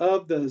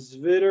 of the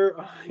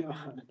zwitterion.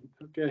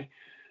 Okay,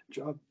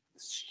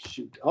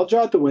 I'll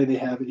draw it the way they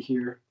have it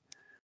here.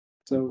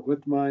 So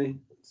with my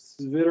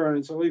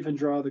zwitterion, so I'll even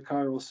draw the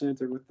chiral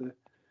center with the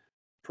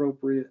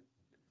appropriate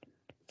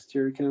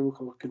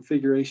stereochemical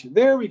configuration.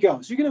 There we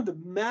go. So you're going to have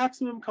the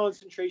maximum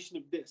concentration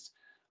of this,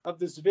 of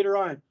the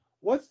zwitterion.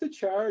 What's the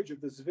charge of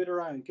the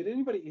zwitterion? Can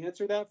anybody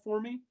answer that for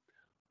me?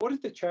 What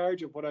is the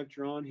charge of what I've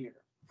drawn here?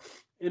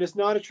 And it's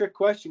not a trick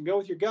question. Go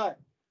with your gut.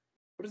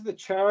 What is the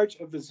charge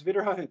of the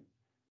zwitterion?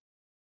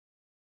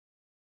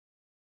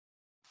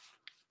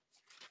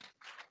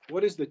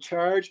 What is the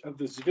charge of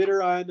the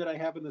zwitterion that I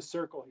have in the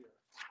circle here?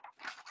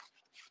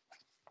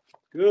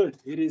 Good.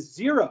 It is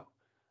 0.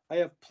 I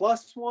have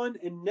 +1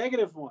 and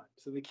 -1.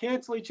 So they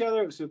cancel each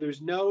other. So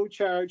there's no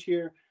charge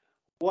here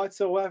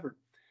whatsoever.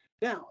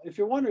 Now, if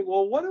you're wondering,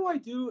 well, what do I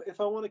do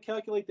if I want to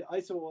calculate the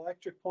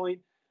isoelectric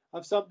point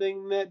of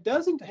something that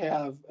doesn't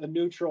have a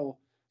neutral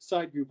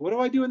side group? What do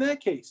I do in that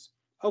case?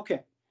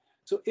 Okay.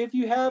 So if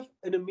you have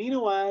an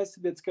amino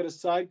acid that's got a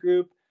side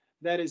group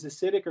that is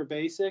acidic or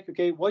basic,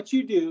 okay, what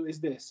you do is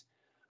this.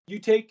 You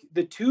take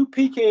the 2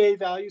 pKa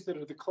values that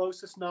are the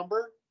closest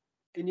number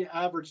and you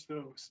average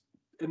those.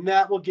 And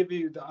that will give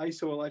you the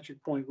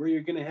isoelectric point where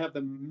you're going to have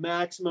the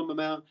maximum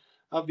amount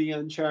of the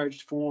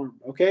uncharged form,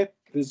 okay?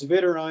 The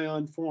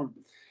zwitterion form.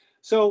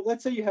 So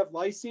let's say you have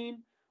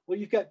lysine. Well,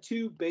 you've got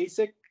 2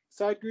 basic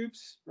side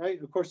groups,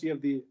 right? Of course, you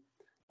have the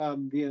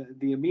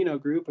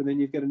amino group, and then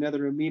you've got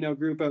another amino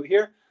group out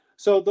here.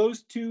 So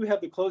those 2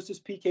 have the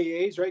closest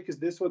pKa's, right? Because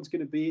this one's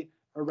going to be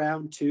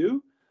around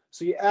 2.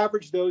 So you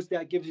average those,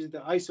 that gives you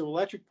the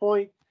isoelectric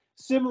point.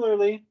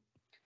 Similarly,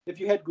 if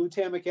you had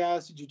glutamic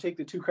acid, you take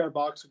the 2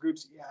 carboxyl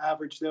groups, you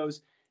average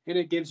those, and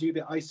it gives you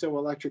the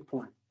isoelectric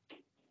point.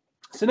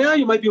 So now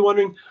you might be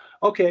wondering,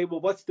 okay,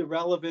 well, what's the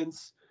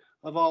relevance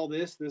of all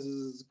this? This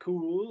is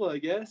cool, I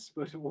guess,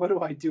 but what do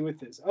I do with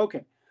this?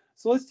 Okay,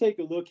 so let's take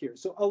a look here.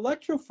 So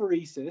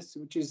electrophoresis,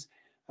 which is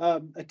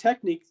a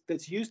technique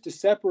that's used to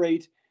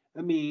separate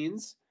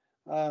amines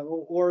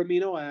or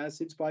amino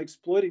acids by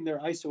exploiting their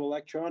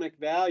isoelectronic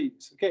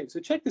values. Okay, so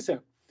check this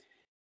out.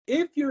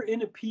 If you're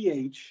in a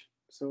pH,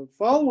 so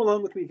follow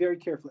along with me very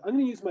carefully. I'm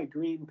going to use my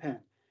green pen.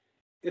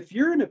 If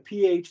you're in a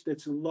pH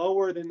that's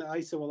lower than the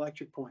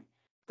isoelectric point,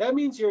 that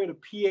means you're in a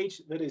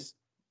pH that is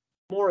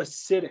more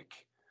acidic,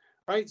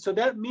 right? So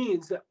that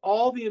means that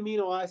all the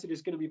amino acid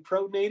is going to be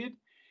protonated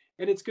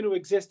and it's going to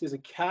exist as a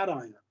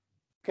cation,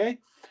 okay?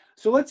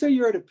 So let's say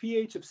you're at a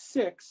pH of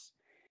 6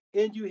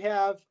 and you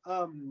have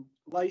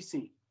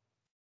lysine.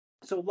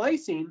 So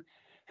lysine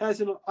has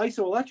an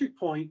isoelectric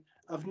point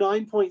of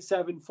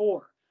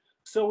 9.74.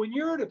 So when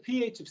you're at a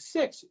pH of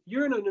 6,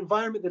 you're in an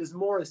environment that is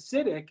more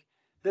acidic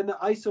than the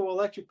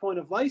isoelectric point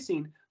of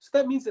lysine. So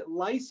that means that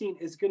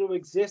lysine is going to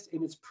exist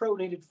in its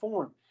protonated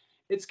form.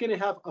 It's going to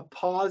have a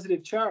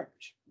positive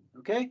charge,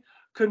 okay?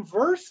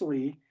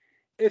 Conversely,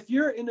 if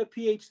you're in a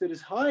pH that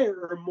is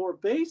higher or more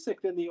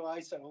basic than the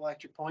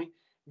isoelectric point,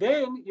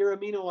 then your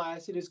amino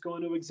acid is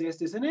going to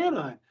exist as an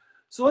anion.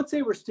 So let's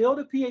say we're still at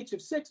a pH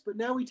of 6, but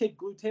now we take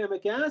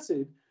glutamic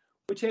acid,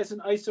 which has an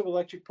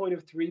isoelectric point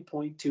of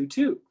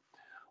 3.22.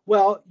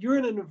 Well, you're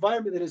in an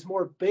environment that is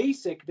more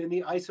basic than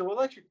the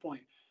isoelectric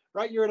point,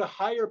 right? You're at a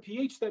higher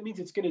pH. That means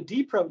it's going to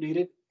deprotonate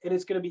it, and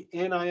it's going to be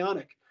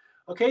anionic.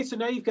 Okay, so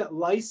now you've got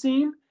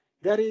lysine.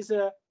 That is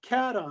a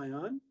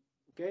cation.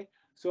 Okay,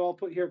 so I'll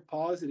put here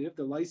positive.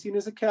 The lysine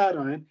is a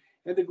cation,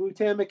 and the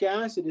glutamic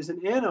acid is an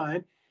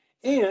anion.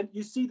 And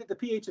you see that the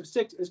pH of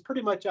 6 is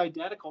pretty much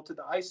identical to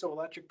the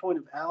isoelectric point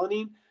of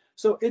alanine.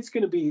 So it's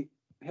going to be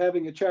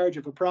having a charge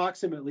of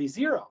approximately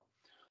 0.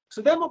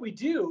 So then what we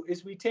do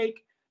is we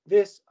take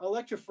this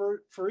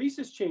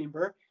electrophoresis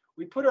chamber,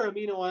 we put our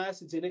amino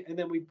acids in it, and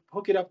then we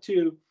hook it up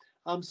to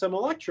some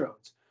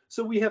electrodes.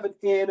 So we have an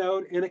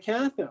anode and a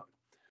cathode.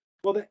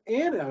 Well, the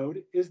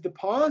anode is the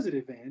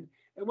positive end,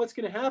 and what's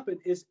going to happen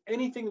is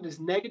anything that is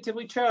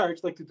negatively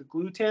charged, like the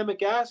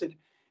glutamic acid,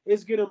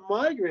 is going to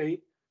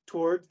migrate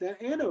towards the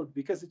anode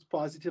because it's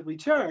positively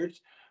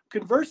charged.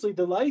 Conversely,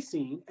 the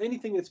lysine,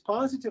 anything that's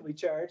positively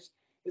charged,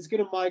 is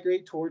going to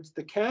migrate towards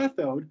the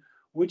cathode,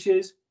 which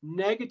is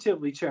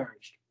negatively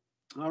charged.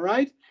 All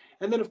right?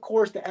 And then, of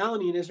course, the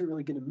alanine isn't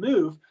really going to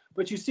move,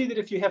 but you see that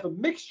if you have a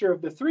mixture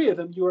of the three of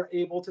them, you are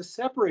able to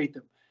separate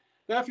them.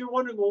 Now, if you're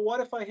wondering, well, what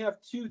if I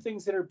have two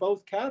things that are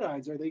both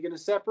cations? Are they going to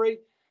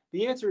separate?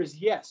 The answer is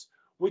yes.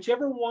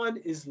 Whichever one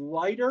is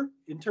lighter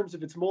in terms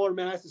of its molar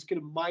mass is going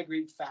to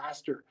migrate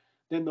faster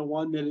than the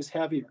one that is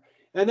heavier.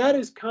 And that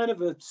is kind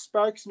of a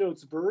Sparks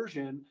Notes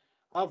version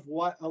of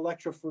what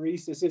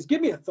electrophoresis is.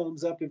 Give me a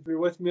thumbs up if you're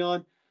with me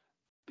on.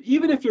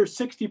 Even if you're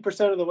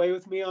 60% of the way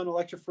with me on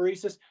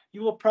electrophoresis,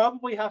 you will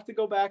probably have to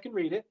go back and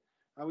read it.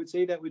 I would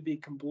say that would be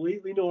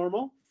completely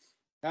normal.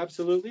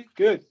 Absolutely.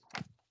 Good.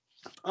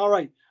 All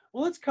right.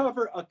 Well, let's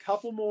cover a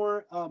couple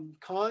more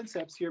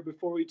concepts here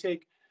before we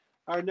take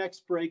our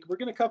next break. We're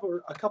going to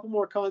cover a couple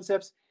more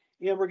concepts,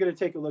 and we're going to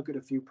take a look at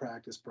a few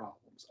practice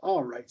problems.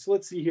 All right. So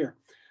let's see here.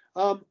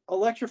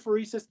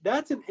 Electrophoresis,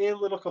 that's an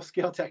analytical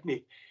scale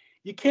technique.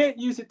 You can't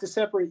use it to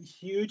separate a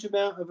huge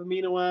amount of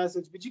amino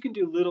acids, but you can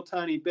do little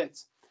tiny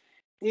bits.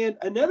 And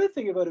another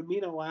thing about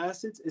amino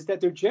acids is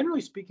that they're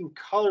generally speaking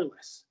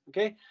colorless.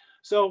 Okay.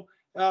 So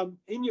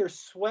in your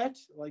sweat,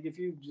 like if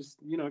you just,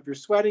 if you're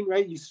sweating,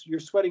 right, you're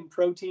sweating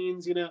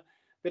proteins,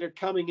 that are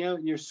coming out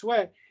in your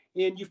sweat.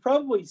 And you've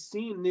probably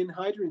seen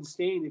ninhydrin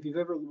stain if you've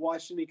ever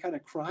watched any kind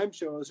of crime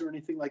shows or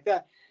anything like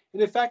that.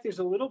 And in fact, there's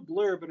a little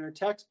blurb in our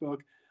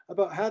textbook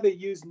about how they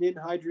use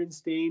ninhydrin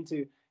stain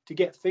to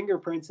get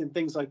fingerprints and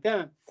things like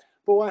that.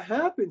 But what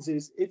happens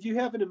is if you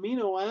have an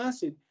amino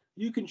acid,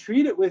 you can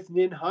treat it with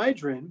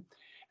ninhydrin,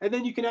 and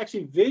then you can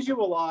actually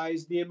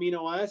visualize the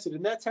amino acid.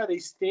 And that's how they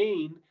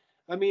stain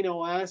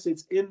amino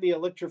acids in the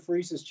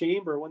electrophoresis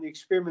chamber when the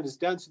experiment is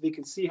done, so they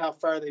can see how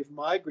far they've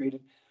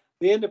migrated.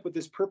 They end up with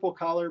this purple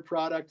color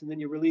product, and then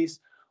you release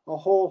a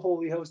whole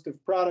holy host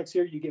of products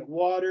here. You get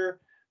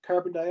water,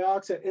 carbon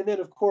dioxide, and then,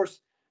 of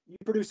course, you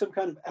produce some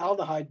kind of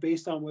aldehyde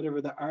based on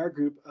whatever the R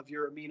group of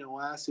your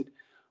amino acid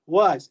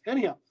was.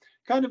 Anyhow,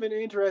 kind of an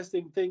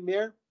interesting thing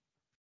there.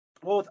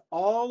 Well, with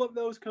all of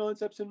those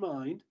concepts in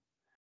mind,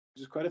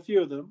 there's quite a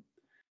few of them,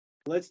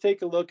 let's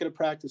take a look at a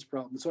practice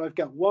problem. So I've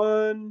got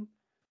 1,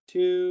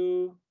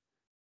 2,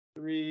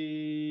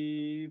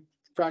 3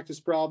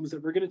 practice problems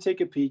that we're going to take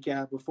a peek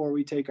at before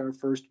we take our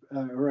first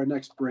or our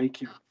next break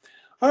here.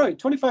 All right,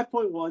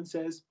 25.1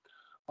 says,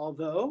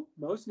 although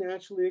most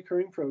naturally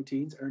occurring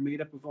proteins are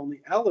made up of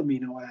only L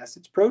amino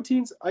acids,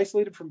 proteins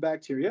isolated from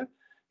bacteria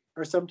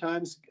are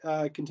sometimes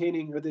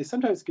contain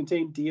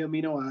D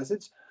amino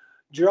acids.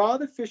 Draw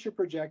the Fisher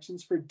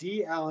projections for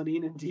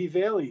D-alanine and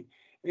D-valine.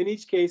 In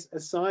each case,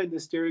 assign the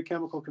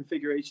stereochemical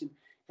configuration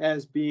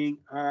as being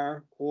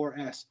R or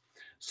S.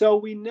 So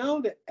we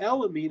know that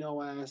L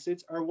amino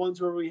acids are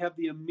ones where we have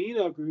the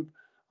amino group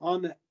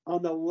on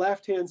the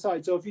left-hand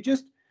side. So if you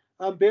just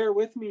bear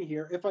with me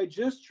here, if I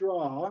just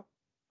draw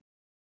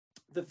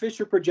the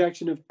Fisher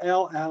projection of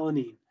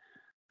L-alanine.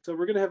 So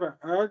we're going to have our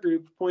R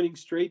group pointing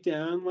straight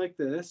down like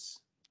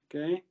this,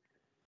 okay?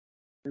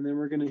 And then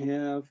we're going to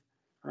have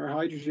our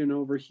hydrogen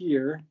over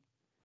here,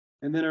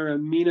 and then our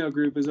amino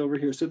group is over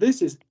here. So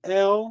this is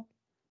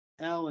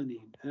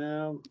L-alanine,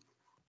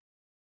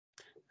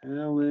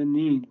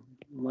 L-alanine,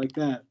 like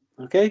that,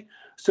 okay?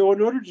 So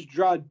in order to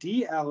draw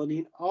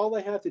D-alanine, all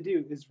I have to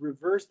do is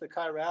reverse the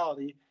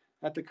chirality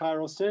at the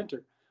chiral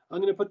center. I'm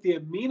going to put the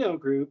amino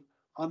group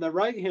on the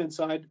right-hand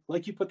side,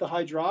 like you put the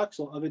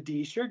hydroxyl of a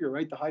D sugar,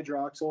 right? The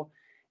hydroxyl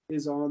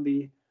is on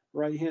the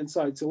right-hand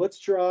side. So let's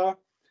draw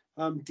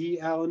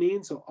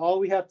D-alanine. So all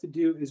we have to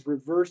do is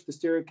reverse the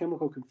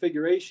stereochemical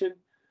configuration.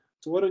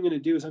 So what I'm going to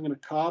do is I'm going to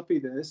copy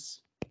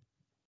this,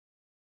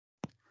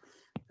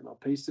 and I'll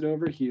paste it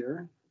over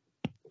here.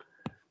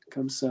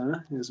 Comme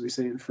ça, as we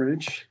say in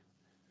French.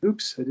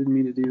 Oops, I didn't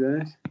mean to do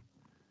that.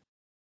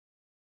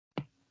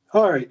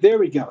 All right, there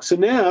we go. So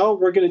now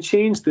we're going to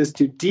change this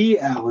to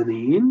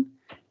D-alanine.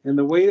 And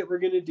the way that we're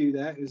going to do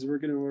that is we're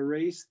going to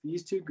erase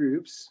these two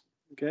groups,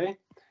 okay?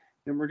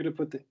 And we're going to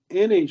put the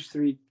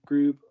NH3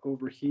 group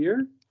over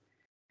here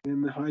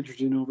and the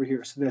hydrogen over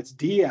here. So that's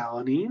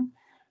D-alanine.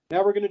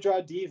 Now we're going to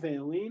draw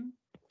D-valine.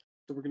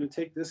 So we're going to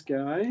take this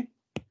guy,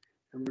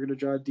 and we're going to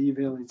draw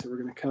D-valine. So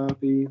we're going to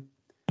copy, and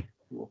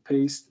we'll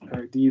paste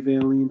our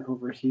D-valine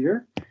over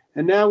here.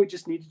 And now we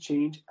just need to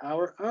change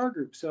our R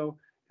group. So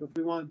if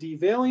we want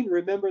D-valine,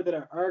 remember that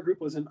our R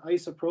group was an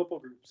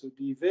isopropyl group. So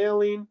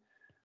D-valine,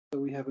 so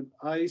we have an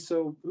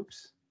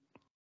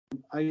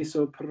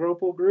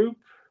isopropyl group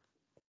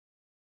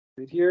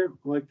right here,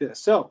 like this.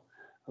 So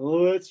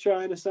let's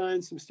try and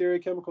assign some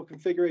stereochemical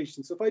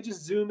configuration. So if I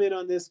just zoom in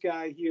on this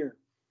guy here,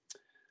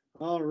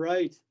 all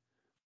right,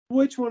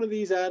 which one of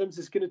these atoms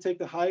is going to take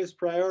the highest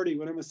priority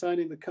when I'm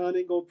assigning the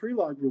Kahn-Ingold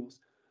Prelog rules?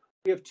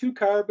 We have 2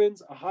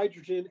 carbons, a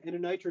hydrogen, and a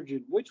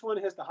nitrogen. Which one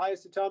has the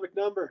highest atomic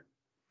number?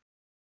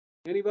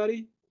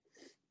 Anybody?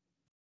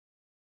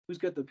 Who's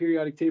got the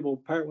periodic table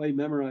partway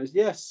memorized?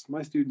 Yes,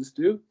 my students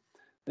do.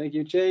 Thank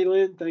you,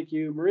 Jaylin. Thank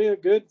you, Maria.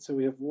 Good. So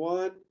we have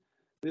 1.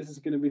 This is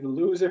going to be the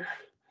loser.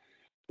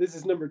 This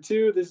is number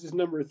 2. This is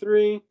number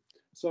 3.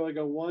 So I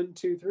go 1,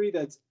 2, 3.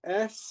 That's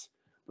S.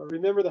 But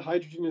remember, the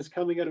hydrogen is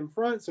coming out in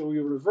front, so we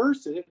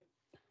reverse it.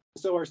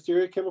 So our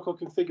stereochemical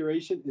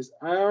configuration is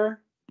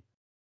R.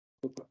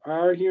 We'll put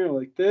R here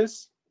like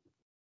this.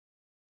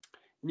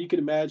 And you can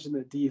imagine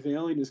that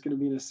D-valine is going to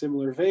be in a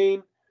similar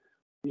vein.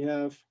 We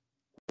have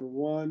number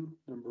 1,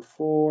 number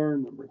 4,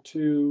 number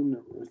 2,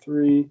 number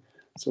 3.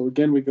 So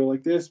again, we go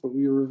like this, but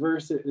we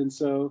reverse it. And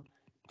so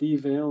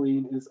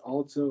D-valine is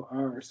also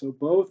R. So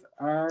both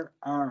are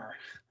R.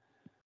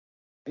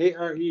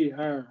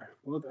 A-R-E-R.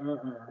 Both are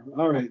R.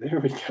 All right, there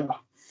we go.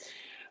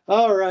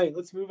 All right,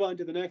 let's move on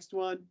to the next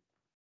one.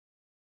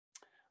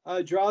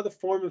 Draw the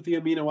form of the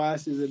amino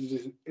acid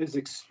that is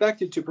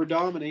expected to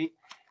predominate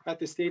at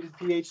the stated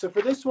pH. So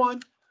for this one,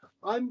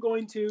 I'm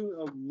going to,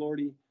 oh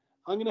lordy,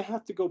 I'm going to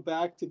have to go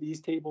back to these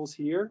tables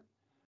here.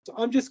 So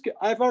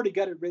I've already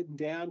got it written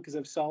down because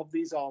I've solved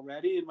these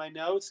already in my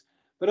notes,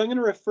 but I'm going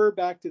to refer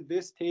back to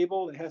this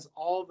table that has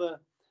all the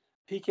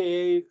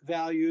pKa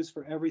values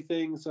for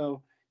everything.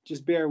 So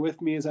just bear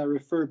with me as I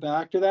refer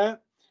back to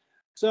that.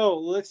 So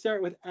let's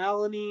start with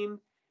alanine,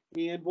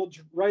 and we'll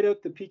write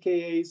out the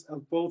pKa's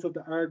of both of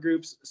the R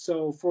groups.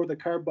 So for the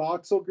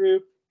carboxyl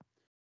group,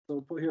 so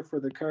we'll put here for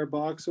the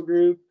carboxyl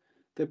group,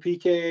 the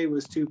pKa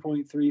was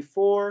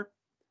 2.34.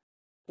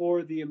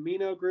 For the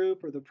amino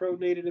group, or the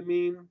protonated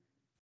amine,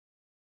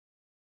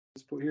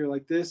 let's put here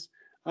like this,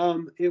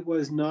 it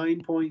was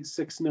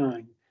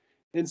 9.69.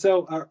 And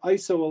so our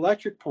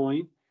isoelectric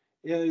point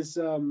is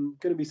going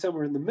to be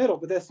somewhere in the middle,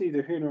 but that's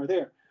neither here nor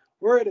there.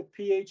 We're at a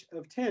pH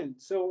of 10,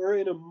 so we're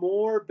in a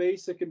more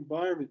basic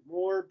environment,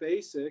 more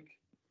basic.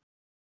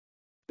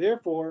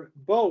 Therefore,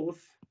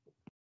 both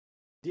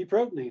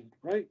deprotonated,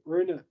 right?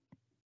 We're in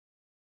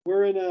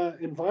an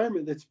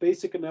environment that's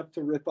basic enough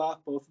to rip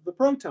off both of the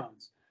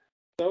protons.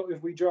 So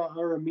if we draw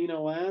our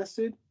amino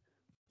acid,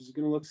 it's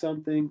going to look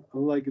something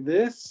like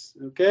this,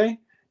 okay?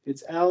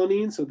 It's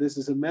alanine, so this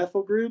is a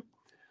methyl group.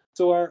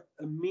 So our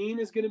amine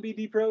is going to be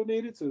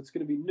deprotonated, so it's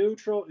going to be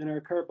neutral, and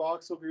our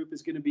carboxyl group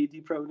is going to be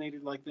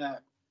deprotonated like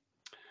that.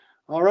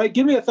 All right,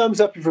 give me a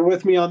thumbs up if you're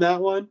with me on that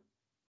one.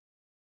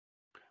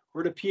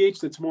 We're at a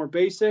pH that's more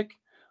basic.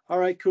 All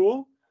right,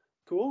 cool.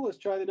 Cool, let's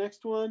try the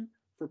next one.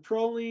 For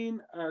proline,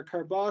 our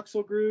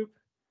carboxyl group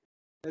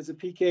has a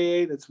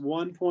pKa that's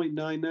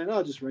 1.99.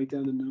 I'll just write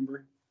down the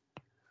number.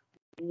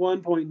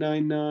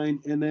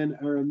 1.99, and then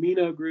our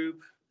amino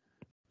group,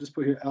 just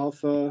put here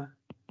alpha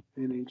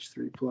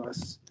NH3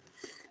 plus,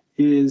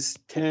 is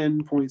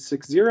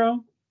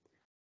 10.60.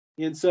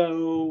 And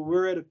so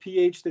we're at a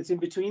pH that's in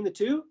between the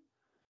two.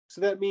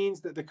 So that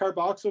means that the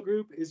carboxyl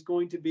group is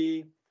going to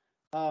be,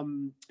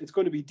 it's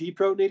going to be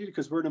deprotonated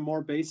because we're in a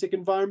more basic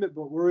environment,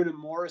 but we're in a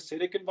more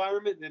acidic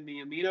environment than the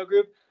amino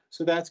group.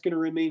 So that's going to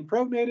remain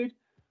protonated.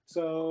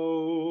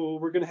 So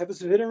we're going to have a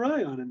Zwitter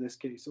ion in this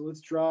case. So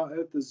let's draw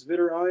out the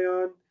Zwitter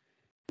ion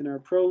in our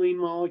proline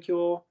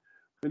molecule.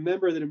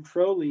 Remember that in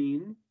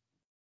proline,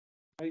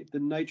 right, the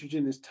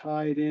nitrogen is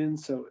tied in.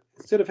 So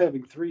instead of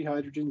having 3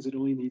 hydrogens, it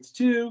only needs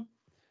 2.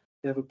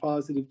 They have a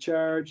positive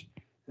charge.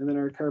 And then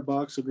our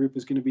carboxyl group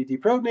is going to be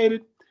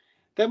deprotonated.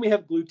 Then we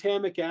have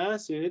glutamic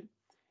acid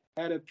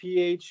at a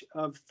pH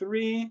of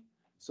 3.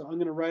 So I'm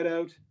going to write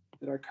out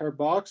that our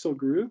carboxyl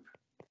group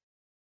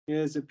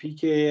is a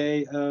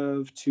pKa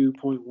of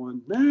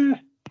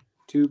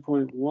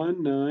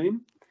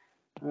 2.19.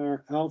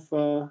 Our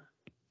alpha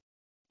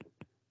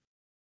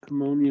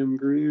ammonium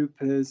group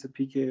has a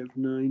pKa of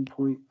 9.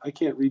 I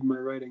can't read my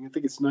writing. I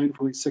think it's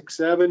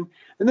 9.67.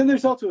 And then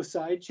there's also a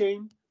side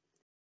chain.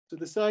 So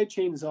the side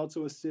chain is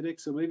also acidic.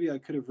 So maybe I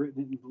could have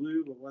written it in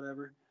blue, but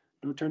whatever.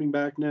 No turning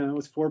back now.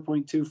 It's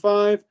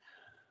 4.25.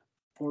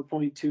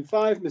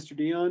 4.25, Mr.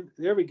 Dion.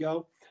 There we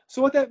go.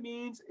 So what that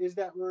means is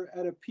that we're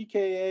at a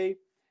pKa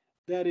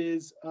that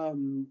is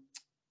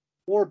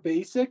more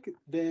basic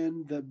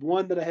than the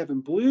one that I have in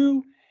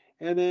blue,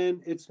 and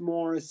then it's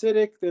more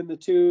acidic than the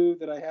 2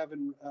 that I have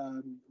in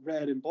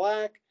red and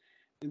black.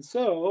 And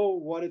so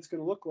what it's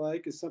going to look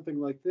like is something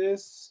like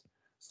this.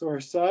 So our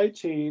side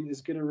chain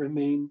is going to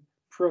remain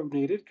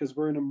protonated because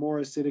we're in a more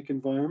acidic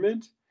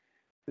environment.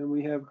 Then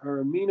we have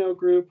our amino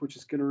group, which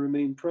is going to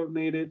remain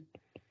protonated.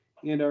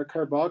 And our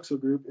carboxyl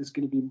group is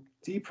going to be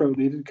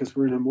deprotonated because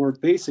we're in a more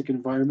basic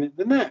environment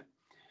than that.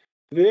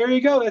 There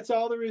you go. That's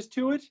all there is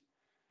to it.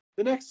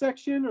 The next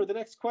section or the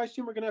next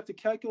question, we're going to have to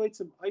calculate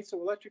some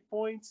isoelectric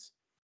points.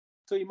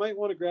 So you might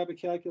want to grab a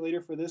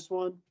calculator for this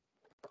one.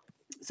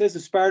 It says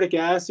aspartic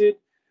acid.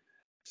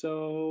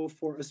 So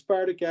for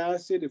aspartic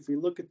acid, if we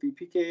look at the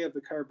pKa of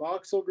the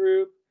carboxyl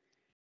group,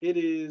 it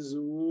is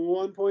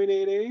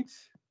 1.88.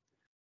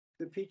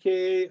 The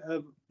pKa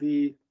of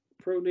the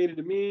protonated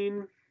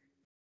amine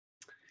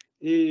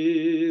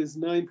is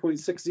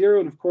 9.60.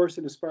 And of course,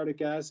 in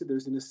aspartic acid,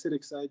 there's an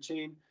acidic side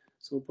chain.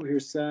 So we'll put here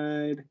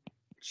side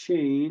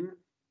chain.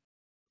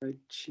 Side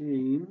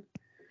chain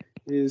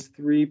is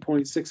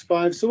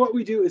 3.65. So what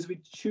we do is we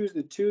choose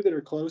the two that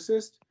are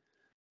closest.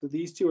 So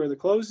these two are the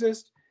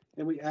closest,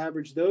 and we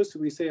average those. So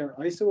we say our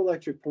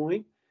isoelectric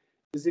point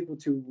is equal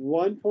to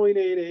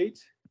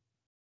 1.88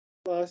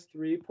 plus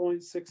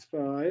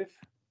 3.65.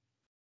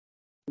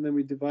 And then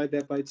we divide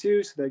that by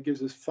 2. So that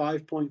gives us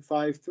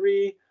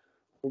 5.53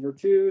 over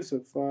 2. So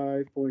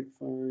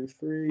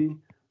 5.53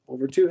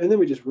 over 2. And then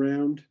we just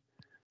round.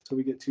 So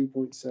we get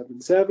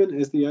 2.77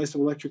 as the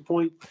isoelectric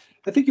point.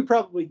 I think you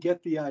probably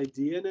get the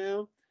idea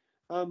now.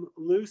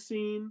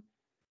 Leucine,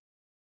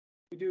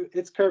 we do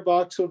its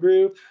carboxyl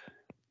group.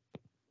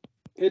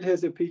 It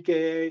has a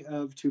pKa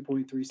of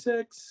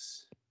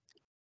 2.36.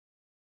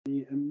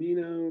 The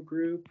amino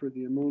group, or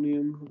the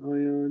ammonium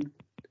ion,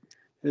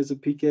 has a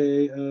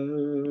pKa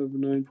of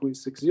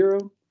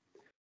 9.60.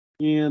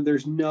 And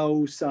there's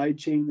no side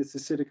chain that's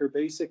acidic or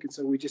basic, and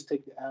so we just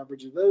take the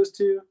average of those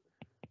two.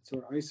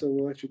 So our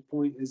isoelectric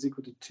point is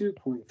equal to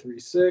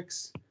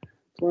 2.36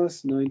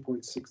 plus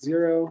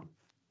 9.60.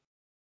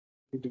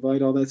 We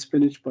divide all that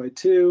spinach by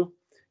 2,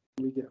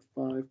 and we get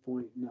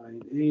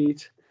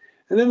 5.98.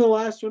 And then the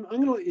last one, I'm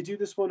going to let you do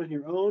this one on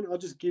your own. I'll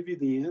just give you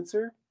the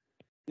answer.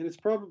 And it's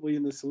probably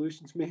in the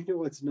solutions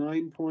manual. It's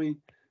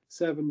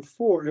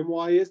 9.74. And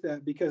why is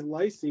that? Because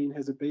lysine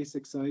has a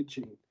basic side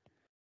chain.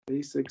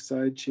 Basic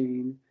side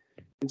chain.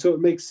 And so it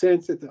makes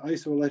sense that the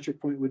isoelectric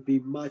point would be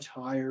much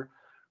higher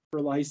for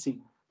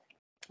lysine.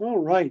 All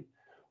right.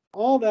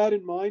 All that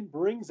in mind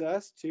brings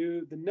us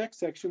to the next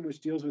section, which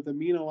deals with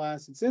amino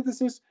acid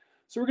synthesis.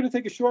 So we're going to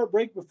take a short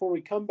break before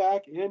we come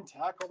back and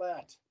tackle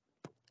that.